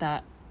important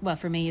that, well,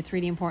 for me, it's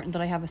really important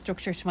that I have a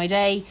structure to my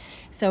day.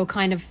 So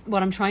kind of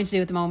what I'm trying to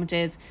do at the moment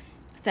is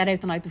set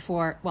out the night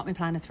before what my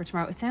plan is for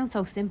tomorrow. It sounds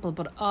so simple,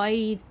 but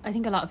I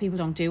think a lot of people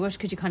don't do it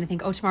because you kind of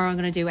think, oh, tomorrow I'm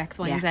going to do X,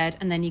 Y, and Z,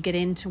 and then you get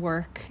into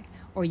work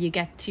or you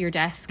get to your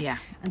desk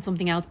and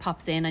something else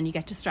pops in and you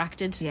get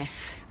distracted.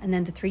 Yes. And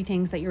then the 3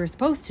 things that you're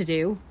supposed to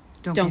do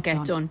don't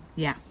get done.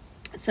 Yeah.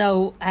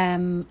 So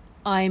I'm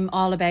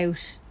all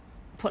about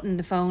putting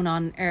the phone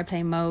on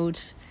airplane mode.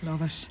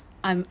 Love it.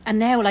 And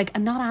now, like,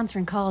 I'm not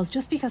answering calls.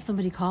 Just because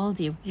somebody calls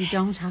you, you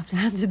don't have to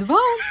answer the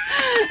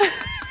phone.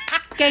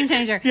 Game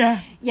changer.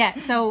 Yeah.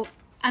 So,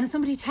 and if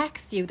somebody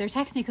texts you, they're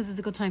texting you because it's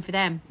a good time for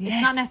them. Yes.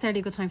 It's not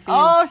necessarily a good time for you.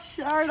 Oh,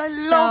 Sharon, I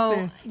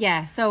love this.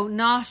 Yeah. So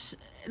not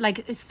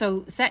like,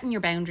 so setting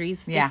your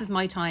boundaries. Yeah. This is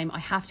my time. I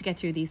have to get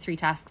through these 3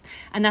 tasks.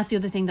 And that's the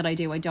other thing that I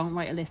do. I don't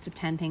write a list of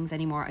 10 things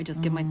anymore. I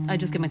just give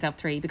myself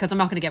 3 because I'm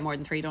not going to get more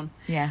than 3 done.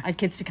 Yeah. I've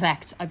kids to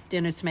collect. I've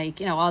dinners to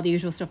make, all the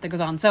usual stuff that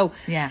goes on. So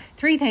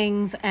 3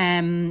 things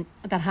that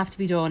have to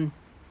be done.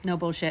 No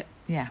bullshit.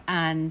 Yeah.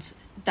 And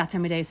that's how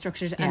my day is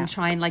structured, and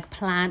try and like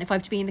plan. If I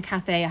have to be in the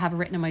cafe, I have it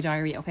written in my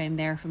diary. Okay, I'm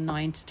there from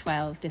 9 to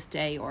 12 this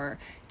day, or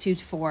 2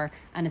 to 4,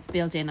 and it's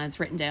built in and it's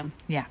written down.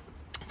 Yeah.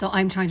 So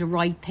I'm trying to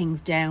write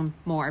things down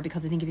more,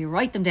 because I think if you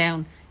write them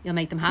down, you'll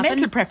make them happen.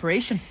 Mental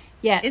preparation.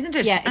 Yeah. Isn't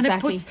it? Yeah, and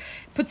exactly. it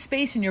puts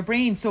space in your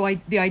brain. So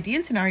the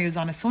ideal scenario is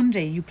on a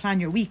Sunday, you plan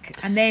your week,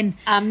 and then...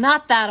 I'm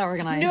not that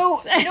organised.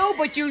 No,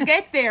 but you'll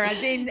get there,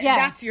 as in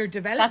that's your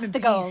development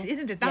that's the goal. piece,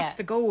 isn't it? That's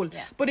the goal.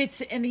 Yeah. But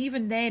and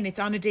even then, it's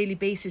on a daily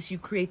basis, you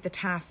create the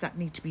tasks that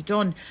need to be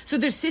done. So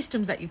there's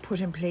systems that you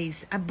put in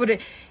place, but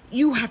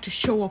you have to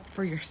show up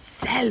for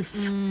yourself.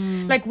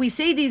 Like we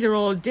say, these are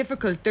all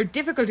difficult. They're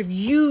difficult if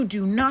you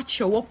do not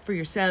show up for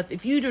yourself,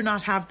 if you do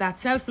not have that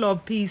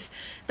self-love piece,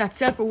 that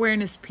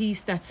self-awareness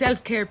piece, that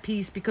self-care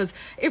piece. Because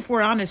if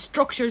we're honest,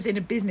 structures in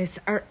a business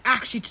are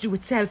actually to do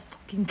with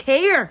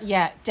self-care.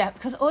 Yeah,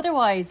 because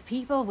otherwise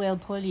people will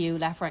pull you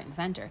left, right and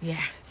centre.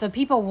 Yeah. So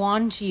people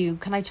want you,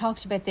 can I talk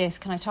to you about this?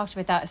 Can I talk to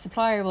you about that? A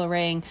supplier will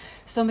ring,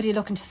 somebody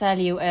looking to sell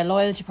you a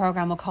loyalty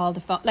program will call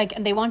the phone,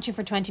 and they want you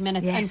for 20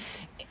 minutes. Yes.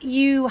 And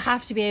you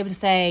have to be able to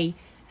say,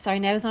 sorry,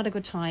 now's not a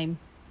good time.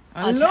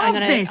 I'm going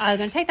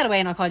to take that away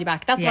and I'll call you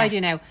back. That's what I do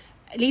now.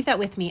 Leave that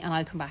with me and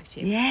I'll come back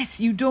to you.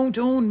 Yes, you don't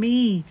own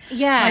me.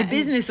 Yeah. My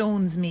business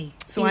owns me.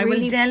 So I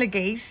will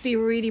delegate. Be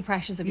really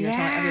precious of your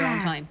time, of your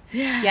own time.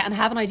 Yeah, and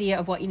have an idea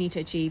of what you need to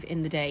achieve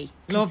in the day.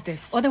 Love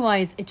this.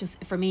 Otherwise, it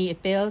just, for me,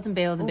 it builds and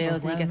builds and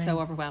builds, and you get so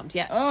overwhelmed.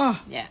 Yeah.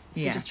 Oh. Yeah.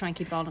 So just try and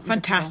keep it all under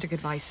Fantastic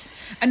control. advice.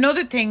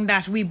 Another thing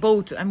that we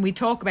both, and we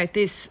talk about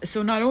this,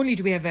 so not only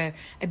do we have a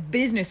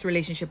business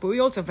relationship, but we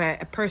also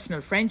have a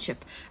personal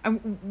friendship.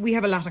 And we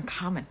have a lot in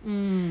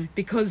common.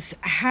 Because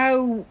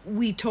how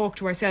we talk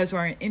to ourselves,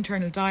 our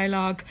internal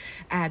dialogue,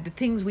 the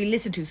things we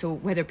listen to, so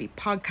whether it be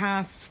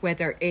podcasts,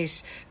 whether it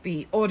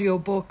be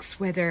audiobooks,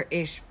 whether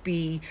it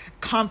be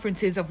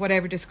conferences of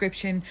whatever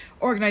description,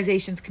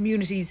 organisations,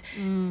 communities,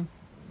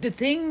 the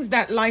things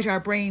that light our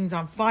brains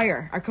on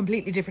fire are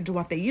completely different to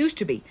what they used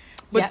to be.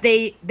 But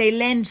they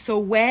lend so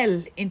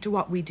well into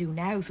what we do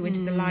now, so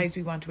into the lives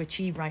we want to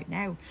achieve right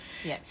now.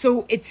 Yeah.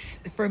 So it's,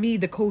 for me,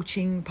 the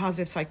coaching,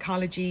 positive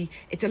psychology,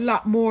 it's a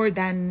lot more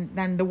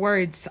than the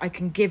words I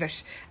can give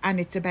it. And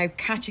it's about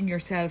catching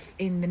yourself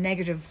in the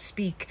negative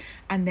speak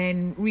and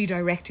then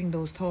redirecting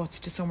those thoughts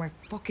to somewhere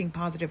fucking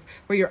positive,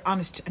 where you're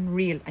honest and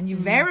real and you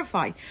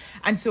verify.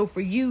 And so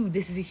for you,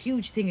 this is a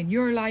huge thing in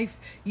your life.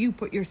 You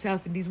put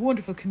yourself in these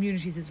wonderful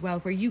communities as well,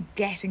 where you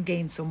get and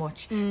gain so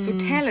much. So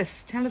tell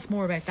us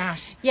more about that.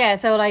 Yeah,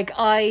 so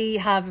I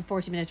have a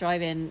 40-minute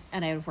drive in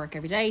and out of work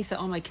every day. So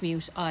on my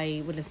commute,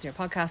 I would listen to your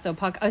podcast. So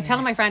I was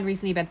telling my friend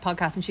recently about the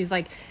podcast, and she was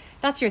like,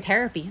 that's your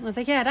therapy. And I was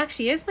like, yeah, it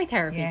actually is my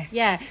therapy. Yes.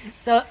 Yeah.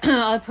 So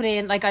I'll put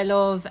in, like, I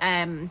love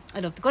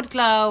The Good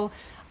Glow.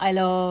 I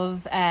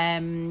love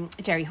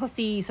Jerry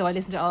Hussey, so I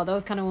listen to all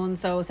those kind of ones.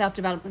 So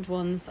self-development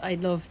ones. I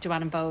love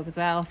Joanne and Vogue as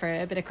well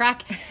for a bit of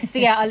crack. So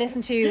yeah, I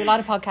listen to a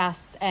lot of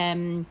podcasts,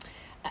 and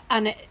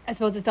I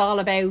suppose it's all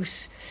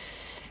about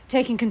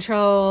taking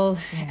control,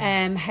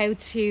 how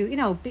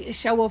to,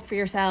 show up for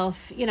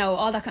yourself,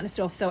 all that kind of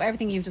stuff. So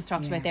everything you've just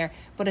talked about there.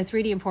 But it's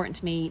really important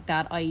to me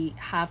that I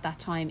have that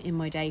time in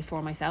my day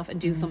for myself and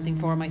do something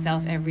for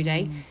myself every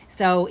day.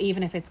 So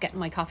even if it's getting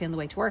my coffee on the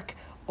way to work,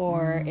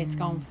 or it's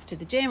going to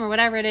the gym, or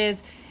whatever it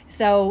is.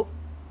 So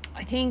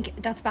I think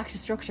that's back to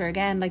structure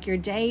again. Like, your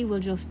day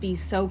will just be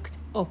soaked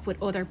up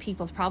with other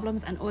people's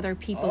problems and other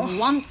people's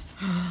wants,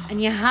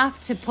 and you have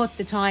to put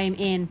the time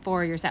in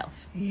for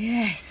yourself.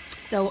 Yes.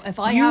 So if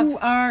you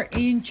are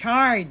in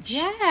charge.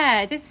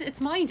 Yeah, it's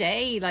my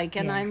day, like,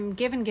 and I'm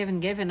giving,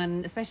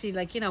 and especially,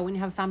 like, when you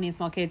have a family and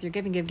small kids, you're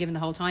giving the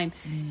whole time.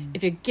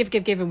 If you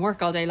give and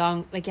work all day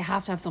long, like, you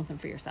have to have something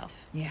for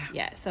yourself.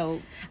 Yeah.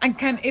 So, and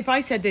if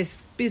I said this,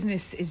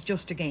 business is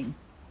just a game.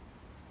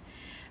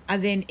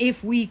 As in,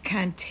 if we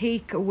can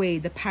take away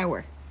the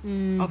power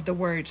of the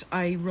word,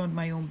 I run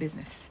my own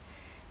business,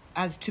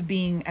 as to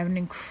being an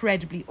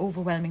incredibly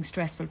overwhelming,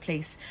 stressful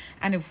place.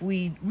 And if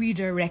we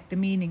redirect the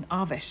meaning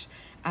of it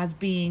as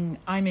being,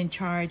 I'm in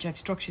charge, I've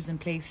structures in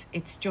place,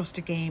 it's just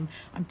a game,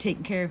 I'm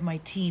taking care of my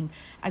team.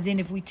 As in,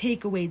 if we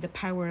take away the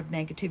power of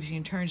negativity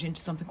and turn it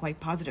into something quite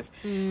positive,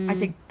 I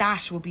think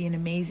that will be an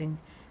amazing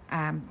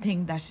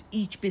thing that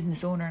each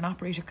business owner and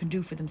operator can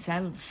do for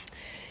themselves.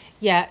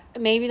 Yeah,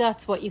 maybe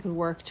that's what you could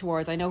work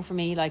towards. I know for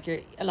me, like,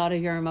 a lot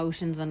of your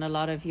emotions and a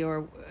lot of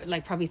your,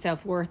 like, probably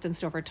self-worth and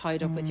stuff are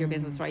tied up with your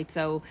business, right?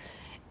 So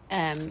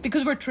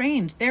because we're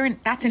trained,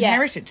 that's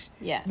inherited.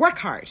 Work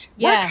hard.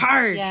 Work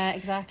hard. Yeah,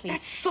 exactly.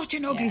 That's such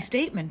an ugly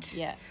statement.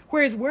 Yeah.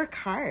 Whereas work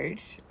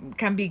hard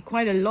can be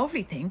quite a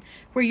lovely thing,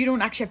 where you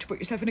don't actually have to put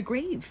yourself in a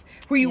grave,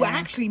 where you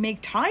actually make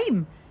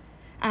time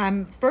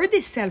for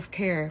this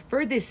self-care,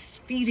 for this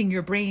feeding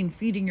your brain,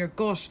 feeding your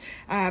gut,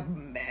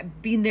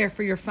 being there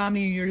for your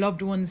family and your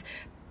loved ones,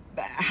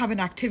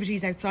 having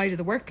activities outside of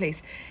the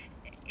workplace.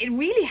 It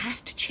really has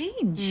to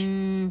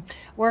change.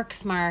 Work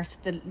smart,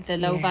 the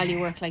low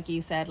value work, like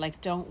you said.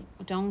 Like,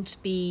 don't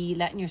be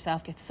letting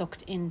yourself get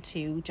sucked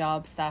into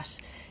jobs that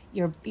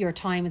your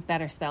time is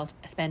better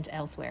spent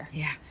elsewhere.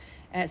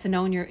 So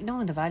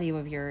knowing the value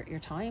of your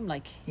time,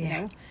 like,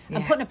 and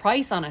putting a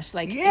price on it.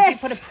 Like, if you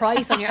put a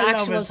price on your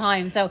actual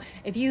time. So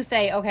if you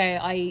say, okay,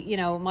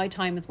 my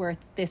time is worth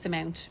this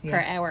amount per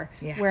hour,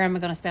 where am I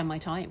going to spend my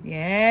time?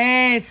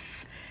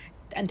 Yes.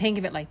 And think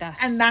of it like that.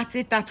 And that's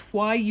it. That's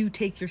why you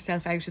take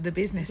yourself out of the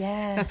business.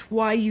 That's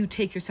why you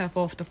take yourself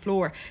off the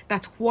floor.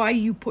 That's why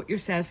you put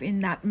yourself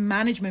in that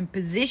management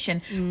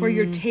position where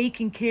you're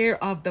taking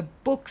care of the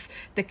books,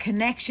 the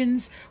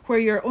connections, where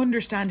you're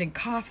understanding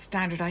cost,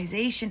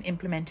 standardization,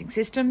 implementing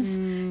systems.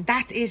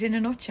 That's it in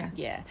a nutshell.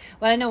 Yeah.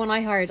 Well, I know when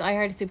I hired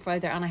a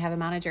supervisor and I have a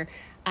manager,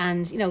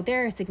 and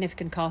they're a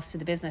significant cost to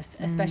the business,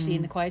 especially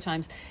in the quiet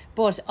times.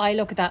 But I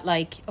look at that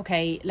like,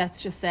 okay, let's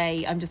just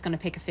say, I'm just going to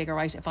pick a figure,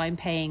 right? If I'm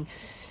paying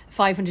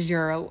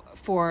 €500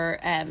 for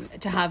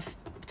to have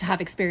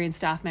experienced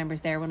staff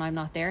members there when I'm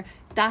not there,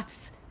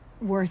 that's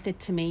worth it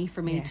to me,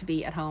 for me to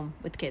be at home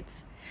with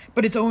kids.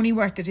 But it's only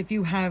worth it if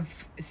you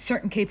have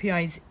certain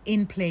KPIs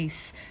in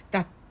place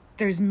that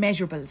there's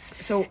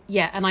measurables. So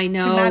and I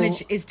know to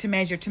manage is to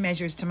measure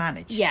is to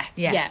manage.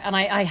 And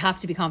I have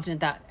to be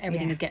confident that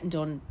everything is getting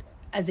done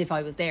as if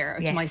I was there, or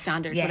to my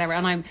standards, whatever.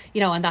 And I'm,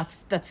 and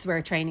that's where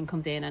training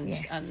comes in, and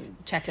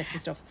checklists and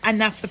stuff.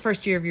 And that's the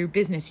first year of your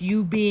business,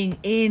 you being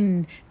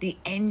in the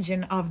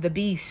engine of the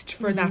beast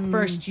for that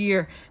first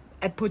year.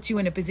 It puts you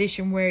in a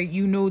position where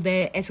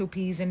the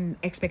SOPs and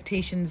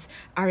expectations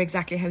are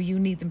exactly how you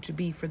need them to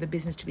be for the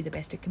business to be the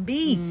best it can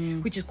be,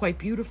 which is quite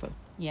beautiful.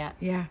 Yeah.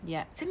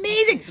 It's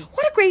amazing.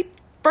 What a great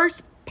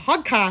first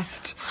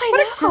podcast. What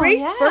a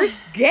great first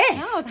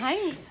guest. Oh,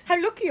 thanks.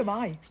 How lucky am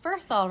I?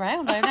 First all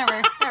round. I've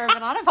never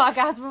been on a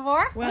podcast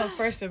before. Well,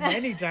 first of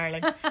many,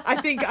 darling.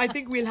 I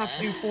think we'll have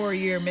to do 4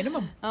 year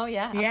minimum. Oh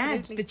yeah,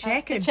 absolutely. The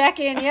check-in.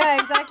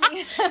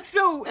 Exactly.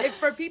 So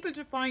for people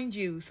to find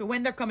you, so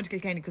when they're coming to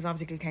Kilkenny, because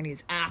obviously Kilkenny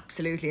is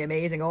absolutely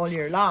amazing all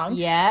year long.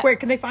 Where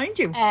can they find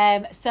you?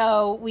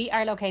 So we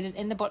are located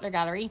in the Butler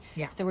Gallery.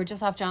 So we're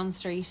just off John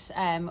Street.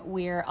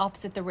 We're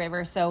opposite the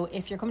river. So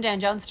if you're coming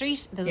down John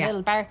Street, there's a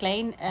little Bark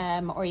Lane,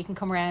 or you can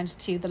come around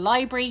to the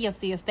library. You'll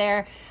see us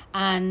there.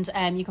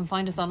 And you can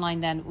find us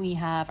online then. We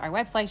have our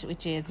website,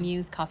 which is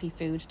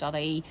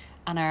musecoffeefood.ie,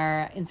 and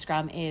our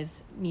Instagram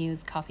is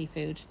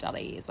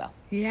musecoffeefood.ie as well.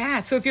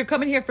 Yeah, so if you're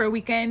coming here for a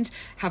weekend,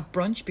 have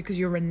brunch, because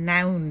you're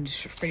renowned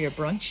for your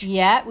brunch.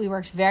 Yeah, we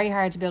worked very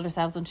hard to build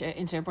ourselves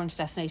into a brunch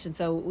destination.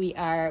 So we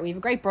have a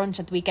great brunch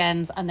at the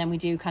weekends, and then we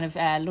do kind of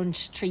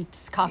lunch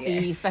treats,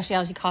 coffee,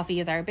 specialty coffee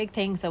is our big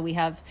thing. So we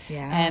have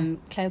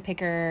Cloud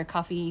Picker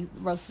coffee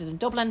roasted in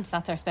Dublin, so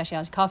that's our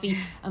specialty coffee.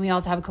 And we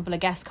also have a couple of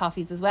guest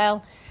coffees as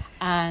well.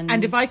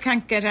 And if I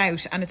can't get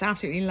out and it's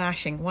absolutely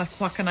lashing,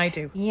 what can I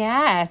do?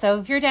 Yeah, so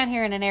if you're down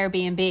here in an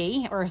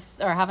Airbnb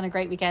or having a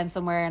great weekend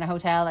somewhere in a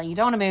hotel and you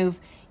don't want to move,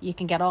 you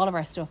can get all of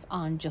our stuff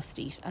on Just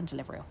Eat and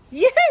Deliveroo.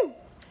 Yoo-hoo!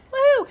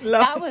 Woo!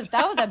 That was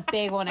a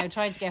big one. I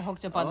tried to get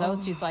hooked up on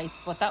those two sites,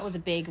 but that was a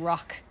big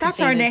rock.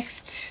 That's our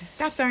next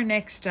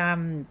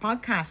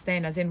podcast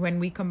then, as in when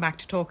we come back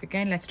to talk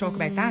again, let's talk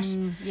about that.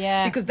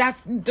 Yeah. Because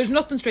there's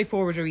nothing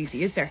straightforward or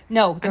easy, is there?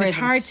 No, there and it's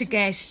isn't. hard to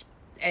get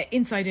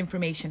inside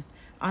information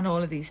on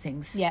all of these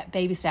things. Yeah,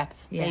 baby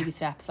steps. Yeah. Baby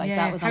steps. Like Yeah,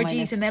 that was on how my to eat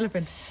list. an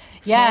elephant.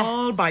 Yeah.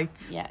 Small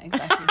bites. Yeah,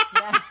 exactly.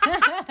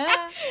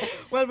 Yeah.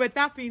 Well, with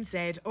that being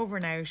said, over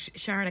and out.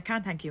 Sharon, I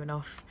can't thank you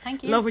enough.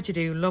 Thank you. Love what you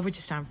do. Love what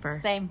you stand for.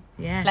 Same.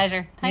 Yeah.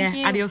 Pleasure. Thank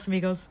you. Adios,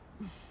 amigos.